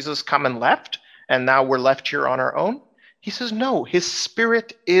Jesus come and left, and now we're left here on our own? He says, no, his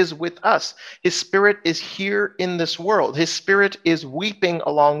Spirit is with us. His Spirit is here in this world. His Spirit is weeping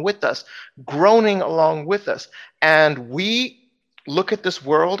along with us, groaning along with us. And we look at this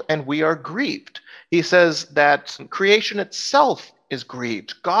world and we are grieved. He says that creation itself is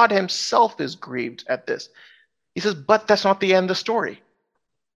grieved. God himself is grieved at this. He says, but that's not the end of the story.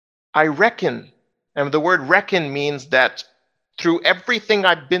 I reckon, and the word reckon means that through everything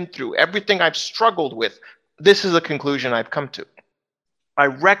I've been through, everything I've struggled with, this is the conclusion I've come to. I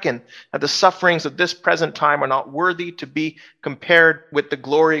reckon that the sufferings of this present time are not worthy to be compared with the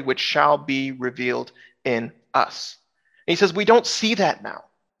glory which shall be revealed in us. And he says, we don't see that now.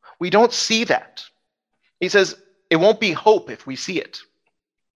 We don't see that. He says, it won't be hope if we see it.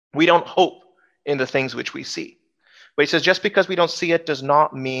 We don't hope in the things which we see. But he says, just because we don't see it does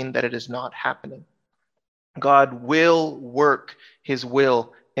not mean that it is not happening. God will work his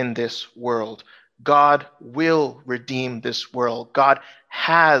will in this world. God will redeem this world. God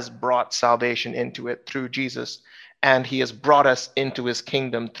has brought salvation into it through Jesus, and he has brought us into his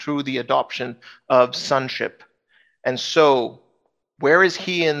kingdom through the adoption of sonship. And so, where is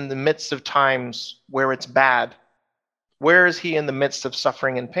he in the midst of times where it's bad? Where is he in the midst of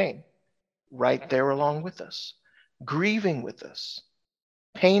suffering and pain? Right there along with us, grieving with us,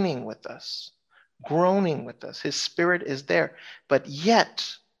 paining with us, groaning with us. His Spirit is there. But yet,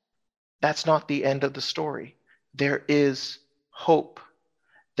 that's not the end of the story. There is hope.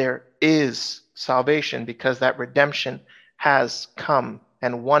 There is salvation because that redemption has come.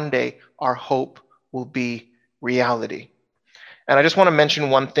 And one day our hope will be reality. And I just want to mention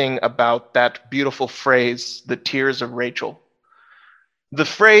one thing about that beautiful phrase, the tears of Rachel. The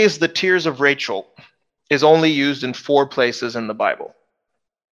phrase, the tears of Rachel, is only used in 4 places in the Bible.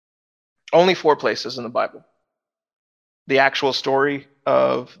 Only 4 places in the Bible. The actual story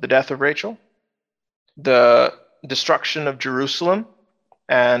of the death of Rachel, the destruction of Jerusalem,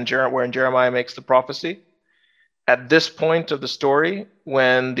 and wherein Jeremiah makes the prophecy. At this point of the story,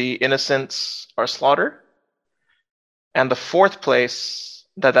 when the innocents are slaughtered. And the 4th place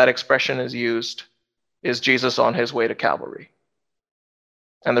that expression is used is Jesus on his way to Calvary.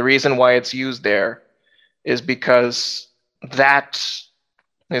 And the reason why it's used there is because that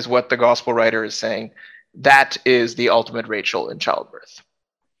is what the gospel writer is saying. That is the ultimate Rachel in childbirth,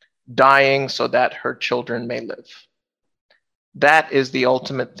 dying so that her children may live. That is the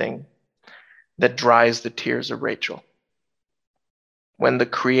ultimate thing that dries the tears of Rachel. When the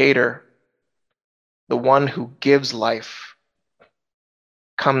Creator, the one who gives life,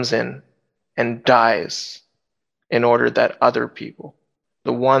 comes in and dies in order that other people,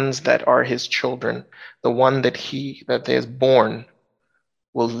 the ones that are his children, the one that he is born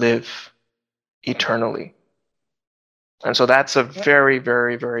will live eternally. And so that's a very,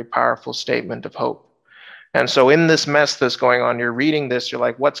 very, very powerful statement of hope. And so in this mess that's going on, you're reading this, you're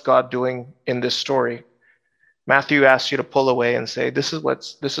like, what's God doing in this story? Matthew asks you to pull away and say, this is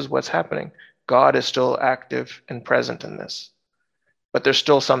what's happening. God is still active and present in this. But there's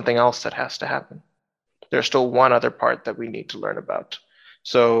still something else that has to happen. There's still one other part that we need to learn about.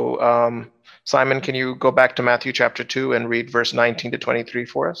 So, Simon, can you go back to Matthew chapter 2 and read verse 19 to 23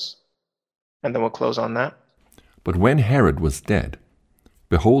 for us? And then we'll close on that. But when Herod was dead,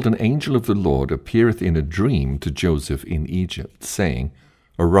 behold, an angel of the Lord appeareth in a dream to Joseph in Egypt, saying,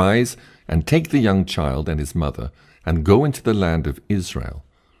 Arise, and take the young child and his mother, and go into the land of Israel,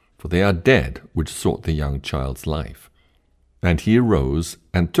 for they are dead which sought the young child's life. And he arose,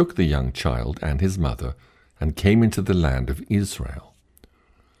 and took the young child and his mother, and came into the land of Israel.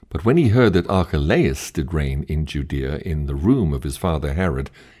 But when he heard that Archelaus did reign in Judea in the room of his father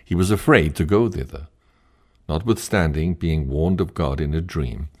Herod, he was afraid to go thither. Notwithstanding, being warned of God in a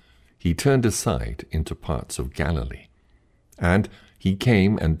dream, he turned aside into parts of Galilee. And he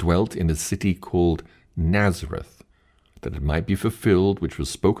came and dwelt in a city called Nazareth, that it might be fulfilled which was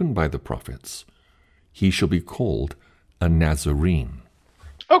spoken by the prophets. He shall be called a Nazarene.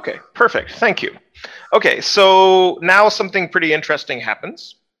 Okay, perfect. Thank you. Okay, so now something pretty interesting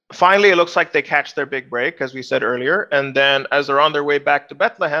happens. Finally, it looks like they catch their big break, as we said earlier. And then as they're on their way back to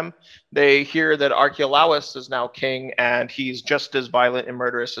Bethlehem, they hear that Archelaus is now king, and he's just as violent and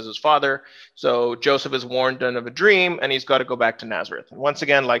murderous as his father. So Joseph is warned of a dream, and he's got to go back to Nazareth. And once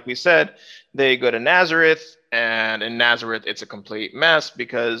again, like we said, they go to Nazareth, and in Nazareth, it's a complete mess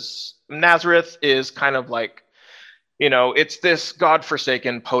because Nazareth is kind of like, it's this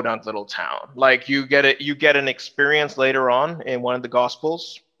godforsaken podunk little town. Like you get an experience later on in one of the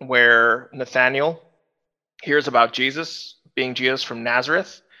Gospels where Nathanael hears about Jesus, being Jesus from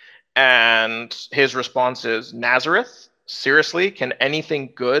Nazareth, and his response is, Nazareth? Seriously? Can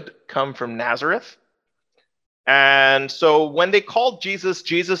anything good come from Nazareth? And so when they called Jesus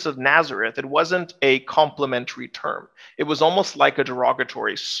Jesus of Nazareth, it wasn't a complimentary term. It was almost like a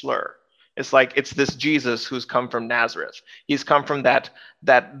derogatory slur. It's like, it's this Jesus who's come from Nazareth. He's come from that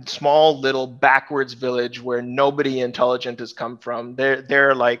small little backwards village where nobody intelligent has come from.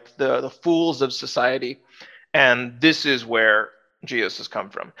 They're like the fools of society. And this is where Jesus has come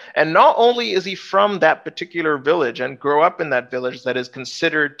from. And not only is he from that particular village and grew up in that village that is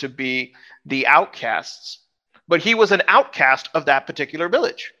considered to be the outcasts, but he was an outcast of that particular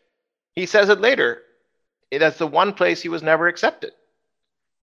village. He says it later. That's the one place he was never accepted.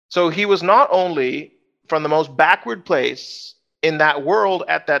 So he was not only from the most backward place in that world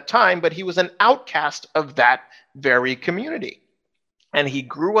at that time, but he was an outcast of that very community. And he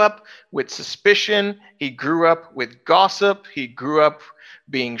grew up with suspicion, he grew up with gossip, he grew up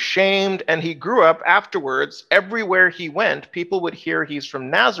being shamed, and he grew up afterwards, everywhere he went, people would hear he's from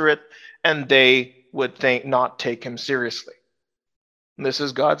Nazareth, and they would not take him seriously. And this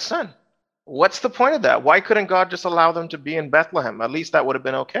is God's son. What's the point of that? Why couldn't God just allow them to be in Bethlehem? At least that would have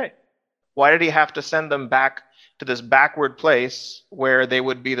been okay. Why did he have to send them back to this backward place where they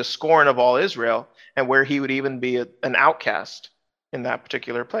would be the scorn of all Israel and where he would even be an outcast in that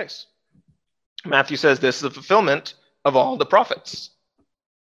particular place? Matthew says this is the fulfillment of all the prophets.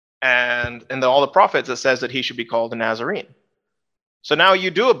 And in all the prophets, it says that he should be called a Nazarene. So now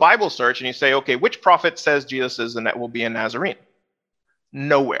you do a Bible search and you say, okay, which prophet says Jesus is and that will be a Nazarene?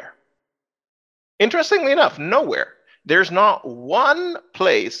 Nowhere. Interestingly enough, nowhere. There's not one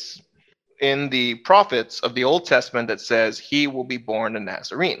place in the prophets of the Old Testament that says he will be born a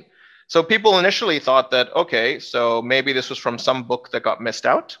Nazarene. So people initially thought that, okay, so maybe this was from some book that got missed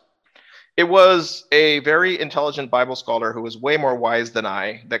out. It was a very intelligent Bible scholar who was way more wise than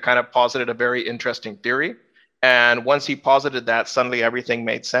I that kind of posited a very interesting theory. And once he posited that, suddenly everything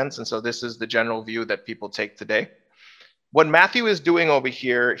made sense. And so this is the general view that people take today. What Matthew is doing over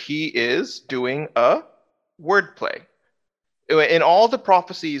here, he is doing a wordplay. In all the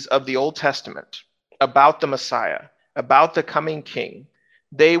prophecies of the Old Testament about the Messiah, about the coming king,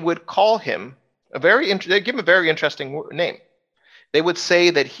 they would call him they give him a very interesting name. They would say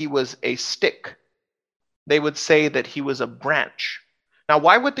that he was a stick. They would say that he was a branch. Now,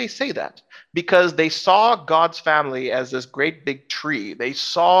 why would they say that? Because they saw God's family as this great big tree. They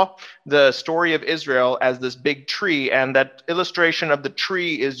saw the story of Israel as this big tree, and that illustration of the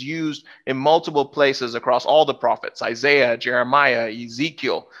tree is used in multiple places across all the prophets, Isaiah, Jeremiah,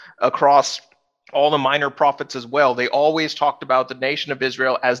 Ezekiel, across all the minor prophets as well. They always talked about the nation of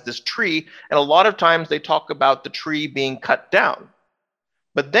Israel as this tree, and a lot of times they talk about the tree being cut down.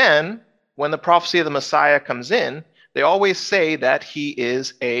 But then, when the prophecy of the Messiah comes in, they always say that he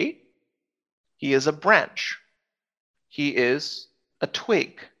is a branch. He is a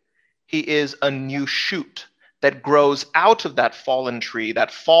twig. He is a new shoot that grows out of that fallen tree,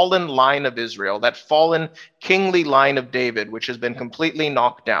 that fallen line of Israel, that fallen kingly line of David, which has been completely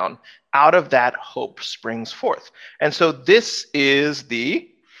knocked down. Out of that, hope springs forth. And so this is the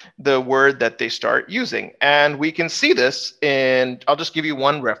word that they start using. And we can see this in, I'll just give you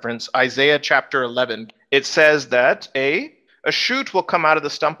one reference, Isaiah chapter 11. It says that a shoot will come out of the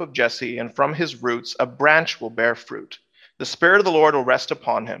stump of Jesse, and from his roots a branch will bear fruit. The Spirit of the Lord will rest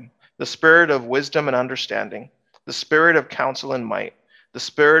upon him, the Spirit of wisdom and understanding, the Spirit of counsel and might, the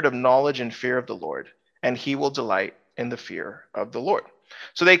Spirit of knowledge and fear of the Lord, and he will delight in the fear of the Lord.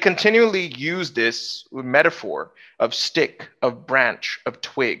 So they continually use this metaphor of stick, of branch, of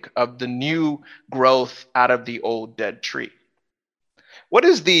twig, of the new growth out of the old dead tree. What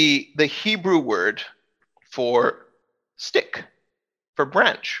is the Hebrew word for stick, for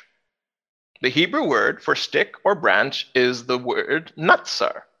branch? The Hebrew word for stick or branch is the word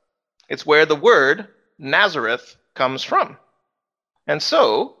natsar. It's where the word Nazareth comes from. And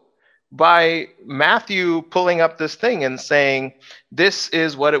so, by Matthew pulling up this thing and saying, this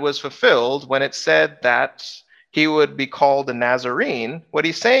is what it was fulfilled when it said that he would be called a Nazarene, what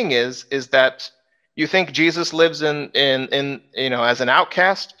he's saying is that you think Jesus lives in as an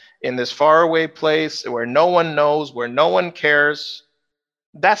outcast in this faraway place where no one knows, where no one cares.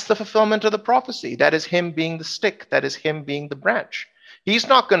 That's the fulfillment of the prophecy. That is him being the stick. That is him being the branch. He's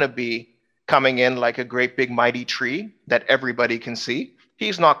not going to be coming in like a great big mighty tree that everybody can see.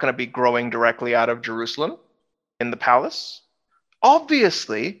 He's not going to be growing directly out of Jerusalem in the palace.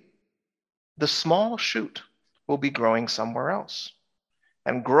 Obviously, the small shoot will be growing somewhere else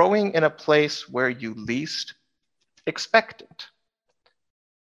and growing in a place where you least expect it.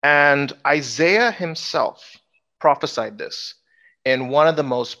 And Isaiah himself prophesied this in one of the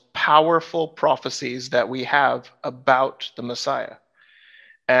most powerful prophecies that we have about the Messiah.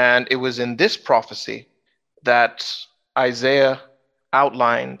 And it was in this prophecy that Isaiah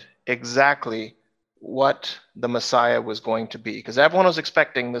outlined exactly what the Messiah was going to be. Because everyone was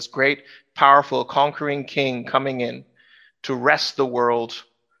expecting this great, powerful, conquering king coming in to wrest the world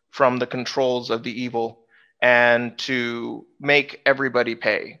from the controls of the evil and to make everybody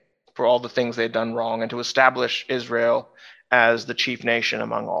pay for all the things they'd done wrong and to establish Israel as the chief nation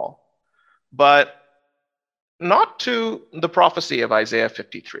among all. But not to the prophecy of Isaiah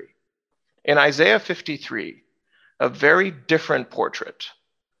 53. In Isaiah 53, a very different portrait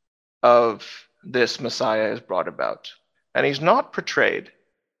of this Messiah is brought about. And he's not portrayed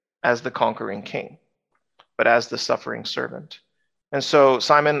as the conquering king, but as the suffering servant. And so,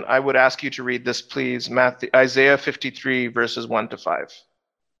 Simon, I would ask you to read this, please, Isaiah 53, verses 1 to 5.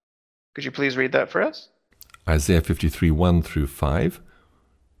 Could you please read that for us? Isaiah 53, 1 through 5.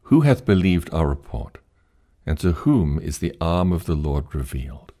 Who hath believed our report? And to whom is the arm of the Lord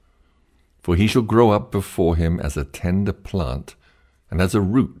revealed? For he shall grow up before him as a tender plant, and as a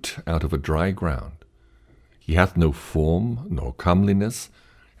root out of a dry ground. He hath no form nor comeliness,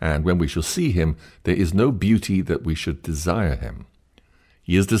 and when we shall see him, there is no beauty that we should desire him.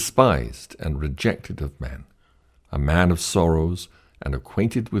 He is despised and rejected of men, a man of sorrows and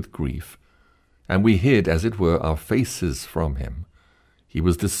acquainted with grief, and we hid, as it were, our faces from him. He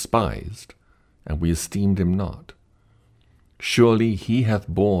was despised, and we esteemed him not. Surely he hath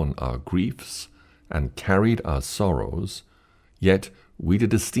borne our griefs, and carried our sorrows, yet we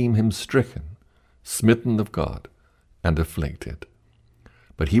did esteem him stricken, smitten of God, and afflicted.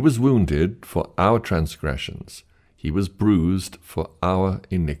 But he was wounded for our transgressions, he was bruised for our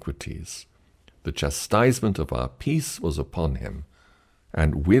iniquities. The chastisement of our peace was upon him,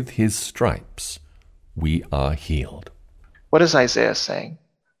 and with his stripes we are healed. What is Isaiah saying?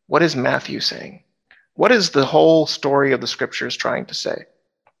 What is Matthew saying? What is the whole story of the scriptures trying to say?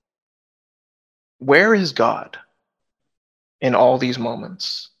 Where is God in all these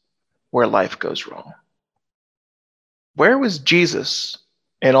moments where life goes wrong? Where was Jesus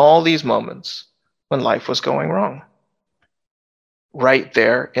in all these moments when life was going wrong? Right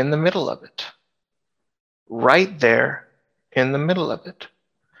there in the middle of it. Right there in the middle of it.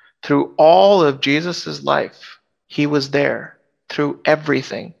 Through all of Jesus's life, he was there through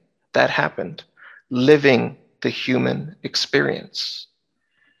everything that happened, living the human experience.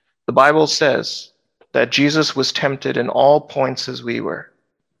 The Bible says that Jesus was tempted in all points as we were,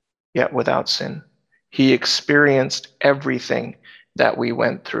 yet without sin. He experienced everything that we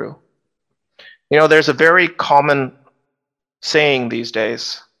went through. You know, there's a very common saying these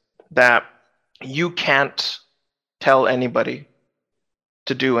days that you can't tell anybody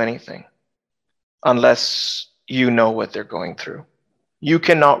to do anything unless you know what they're going through. You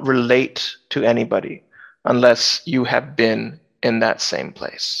cannot relate to anybody unless you have been in that same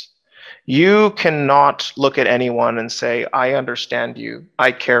place. You cannot look at anyone and say, I understand you,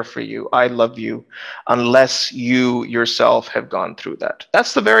 I care for you, I love you, unless you yourself have gone through that.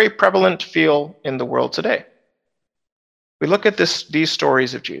 That's the very prevalent feel in the world today. We look at these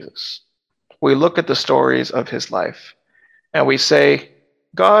stories of Jesus. We look at the stories of his life, and we say,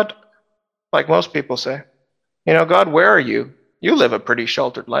 God, like most people say, God, where are you? You live a pretty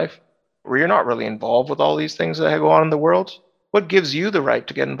sheltered life where you're not really involved with all these things that go on in the world. What gives you the right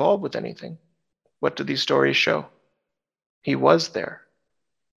to get involved with anything? What do these stories show? He was there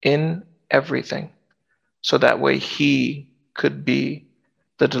in everything, so that way he could be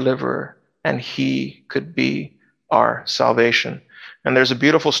the deliverer and he could be our salvation. And there's a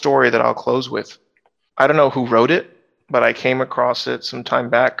beautiful story that I'll close with. I don't know who wrote it, but I came across it some time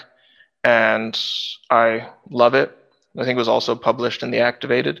back and I love it. I think it was also published in The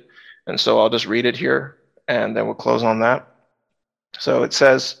Activated. And so I'll just read it here and then we'll close on that. So it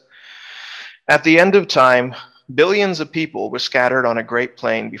says, at the end of time, billions of people were scattered on a great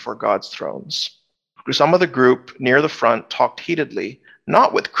plain before God's thrones. Some of the group near the front talked heatedly,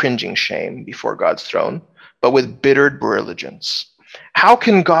 not with cringing shame before God's throne, but with bitter brilliance. How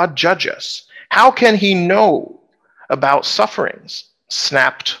can God judge us? How can he know about sufferings?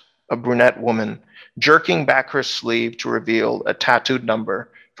 Snapped a brunette woman, jerking back her sleeve to reveal a tattooed number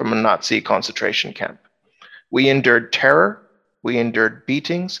from a Nazi concentration camp. We endured terror, we endured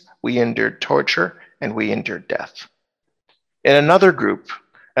beatings, we endured torture, and we endured death. In another group,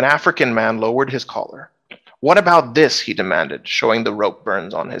 an African man lowered his collar. What about this, he demanded, showing the rope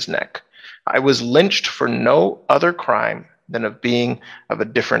burns on his neck. I was lynched for no other crime than of being of a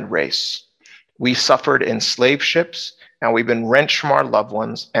different race. We suffered in slave ships, and we've been wrenched from our loved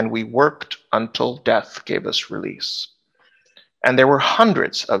ones, and we worked until death gave us release. And there were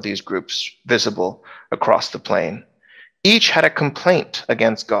hundreds of these groups visible across the plain. Each had a complaint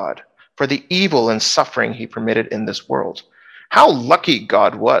against God for the evil and suffering he permitted in this world. How lucky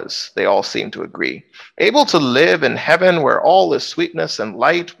God was, they all seemed to agree, able to live in heaven where all is sweetness and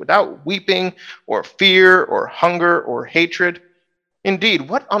light without weeping or fear or hunger or hatred. Indeed,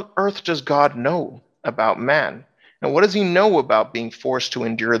 what on earth does God know about man? And what does he know about being forced to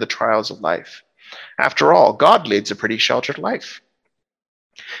endure the trials of life? After all, God leads a pretty sheltered life.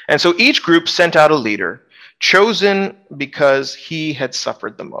 And so each group sent out a leader, chosen because he had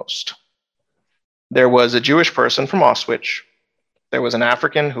suffered the most. There was a Jewish person from Auschwitz. There was an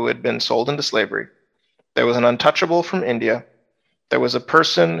African who had been sold into slavery. There was an untouchable from India. There was a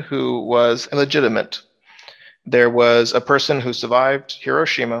person who was illegitimate. There was a person who survived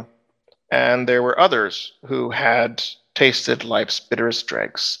Hiroshima. And there were others who had tasted life's bitterest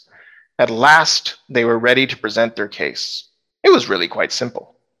dregs. At last, they were ready to present their case. It was really quite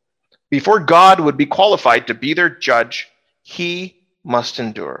simple. Before God would be qualified to be their judge, he must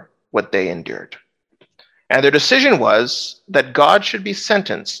endure what they endured. And their decision was that God should be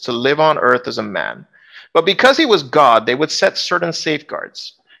sentenced to live on earth as a man. But because he was God, they would set certain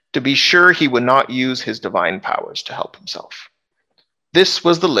safeguards to be sure he would not use his divine powers to help himself. This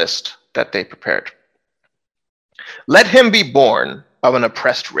was the list that they prepared. Let him be born of an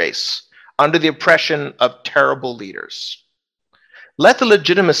oppressed race, under the oppression of terrible leaders. Let the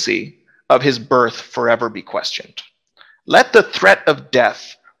legitimacy of his birth forever be questioned. Let the threat of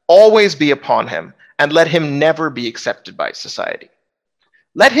death always be upon him, and let him never be accepted by society.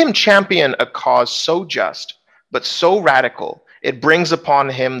 Let him champion a cause so just, but so radical, it brings upon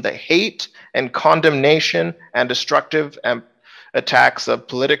him the hate and condemnation and destructive attacks of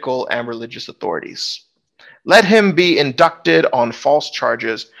political and religious authorities. Let him be inducted on false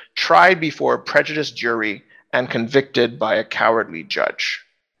charges, tried before a prejudiced jury, and convicted by a cowardly judge.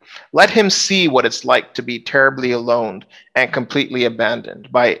 Let him see what it's like to be terribly alone and completely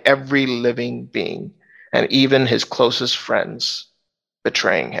abandoned by every living being, and even his closest friends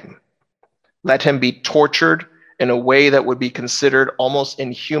betraying him. Let him be tortured in a way that would be considered almost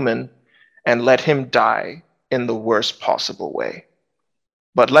inhuman, and let him die in the worst possible way.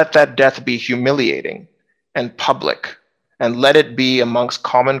 But let that death be humiliating and public, and let it be amongst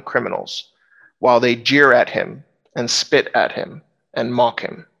common criminals, while they jeer at him and spit at him and mock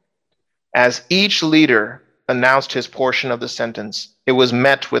him. As each leader announced his portion of the sentence, it was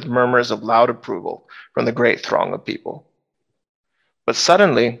met with murmurs of loud approval from the great throng of people. But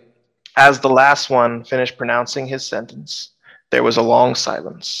suddenly, as the last one finished pronouncing his sentence, there was a long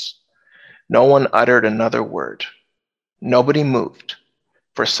silence. No one uttered another word. Nobody moved,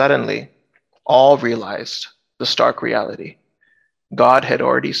 for suddenly all realized the stark reality. God had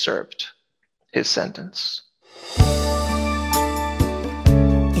already served his sentence.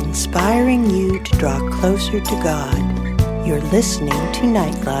 Inspiring you to draw closer to God. You're listening to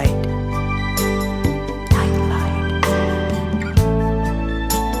Nightlight.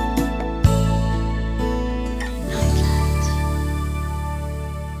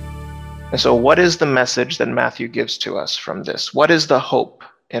 And so what is the message that Matthew gives to us from this? What is the hope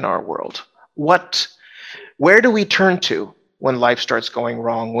in our world? Where do we turn to when life starts going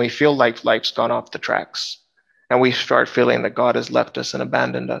wrong? We feel like life's gone off the tracks and we start feeling that God has left us and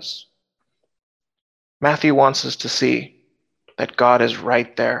abandoned us. Matthew wants us to see that God is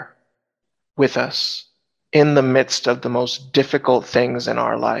right there with us in the midst of the most difficult things in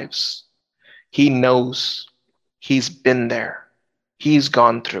our lives. He knows. He's been there. He's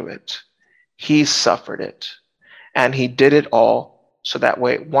gone through it. He's suffered it, and he did it all so that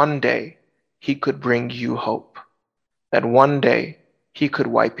way one day he could bring you hope, that one day he could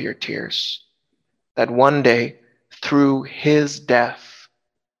wipe your tears, that one day through his death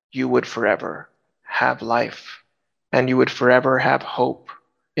you would forever have life, and you would forever have hope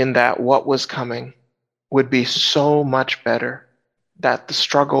in that what was coming would be so much better, that the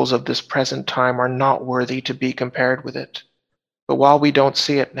struggles of this present time are not worthy to be compared with it. But while we don't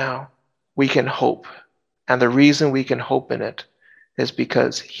see it now, we can hope. And the reason we can hope in it is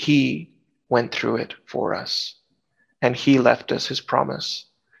because he went through it for us. And he left us his promise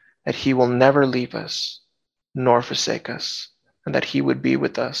that he will never leave us nor forsake us, and that he would be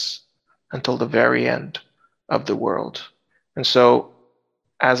with us until the very end of the world. And so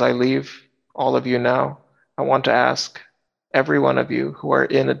as I leave all of you now, I want to ask every one of you who are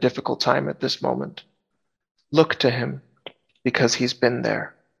in a difficult time at this moment, look to him because he's been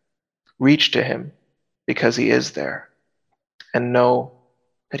there. Reach to him because he is there, and know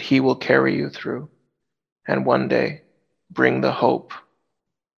that he will carry you through and one day bring the hope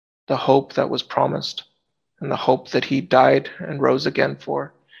that was promised, and the hope that he died and rose again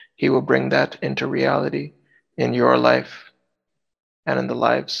for. He will bring that into reality in your life and in the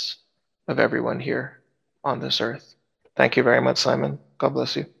lives of everyone here on this earth. Thank you very much, Simon. God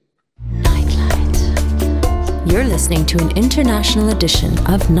bless you. You're listening to an international edition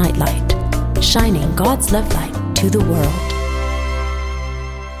of Nightlight, shining God's love light to the world.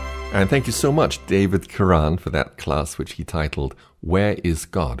 And thank you so much, David Kiran, for that class which he titled, Where is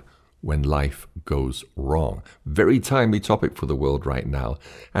God When Life Goes Wrong? Very timely topic for the world right now,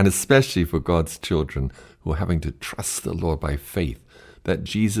 and especially for God's children who are having to trust the Lord by faith that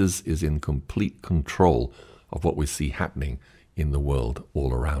Jesus is in complete control of what we see happening in the world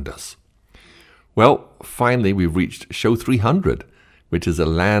all around us. Well, finally, we've reached show 300, which is a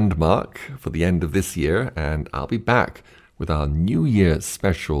landmark for the end of this year, and I'll be back with our New Year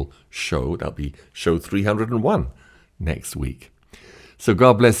special show. That'll be show 301 next week. So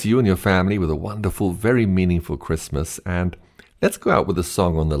God bless you and your family with a wonderful, very meaningful Christmas, and let's go out with a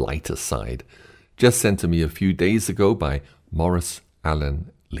song on the lighter side, just sent to me a few days ago by Morris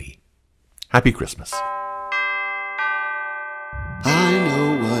Allen Lee. Happy Christmas. I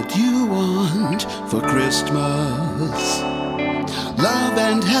know what you want for Christmas. Love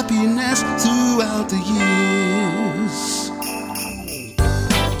and happiness throughout the years.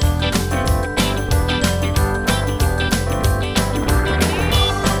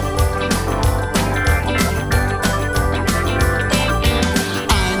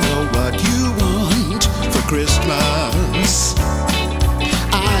 I know what you want for Christmas.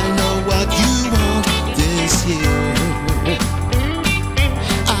 I know what you want this year.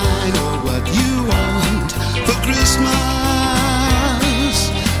 I know what you want for Christmas.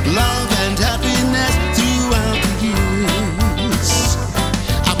 Love and happiness throughout the years.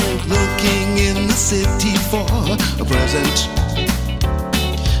 I went looking in the city for a present,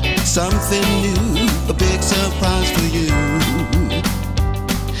 something new, a big surprise for you.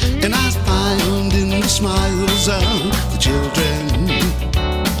 And I found in the smiles of the children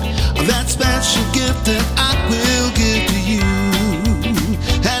that special gift that I will give to you.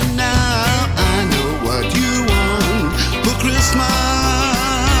 And now I know what you want for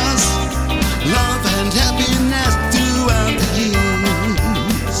Christmas. Love and happiness throughout the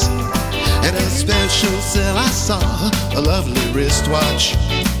years. At a special sale I saw a lovely wristwatch.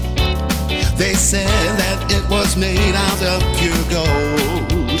 They said that it was made out of pure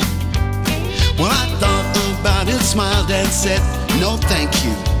gold. Well, I thought about it, smiled and said, no thank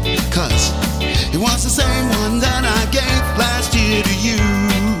you, 'cause it was the same one that I gave last year to you.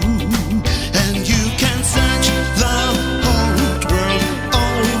 And you can search the whole world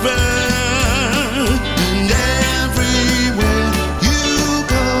over, and everywhere you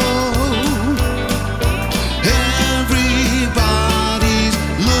go, everybody's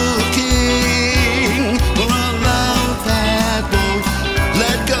looking for a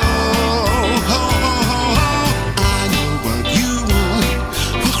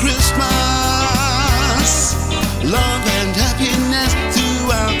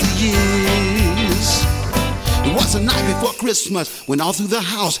Christmas, when all through the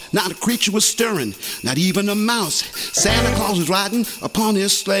house not a creature was stirring, not even a mouse. Santa Claus was riding upon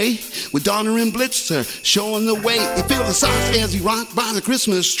his sleigh with Donner and Blitzer showing the way. He filled the socks as he rocked by the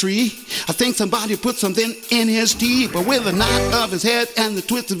Christmas tree. I think somebody put something in his tea, but with a nod of his head and the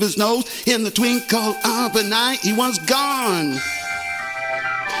twist of his nose, in the twinkle of an eye, he was gone.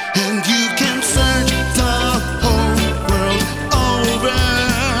 And you can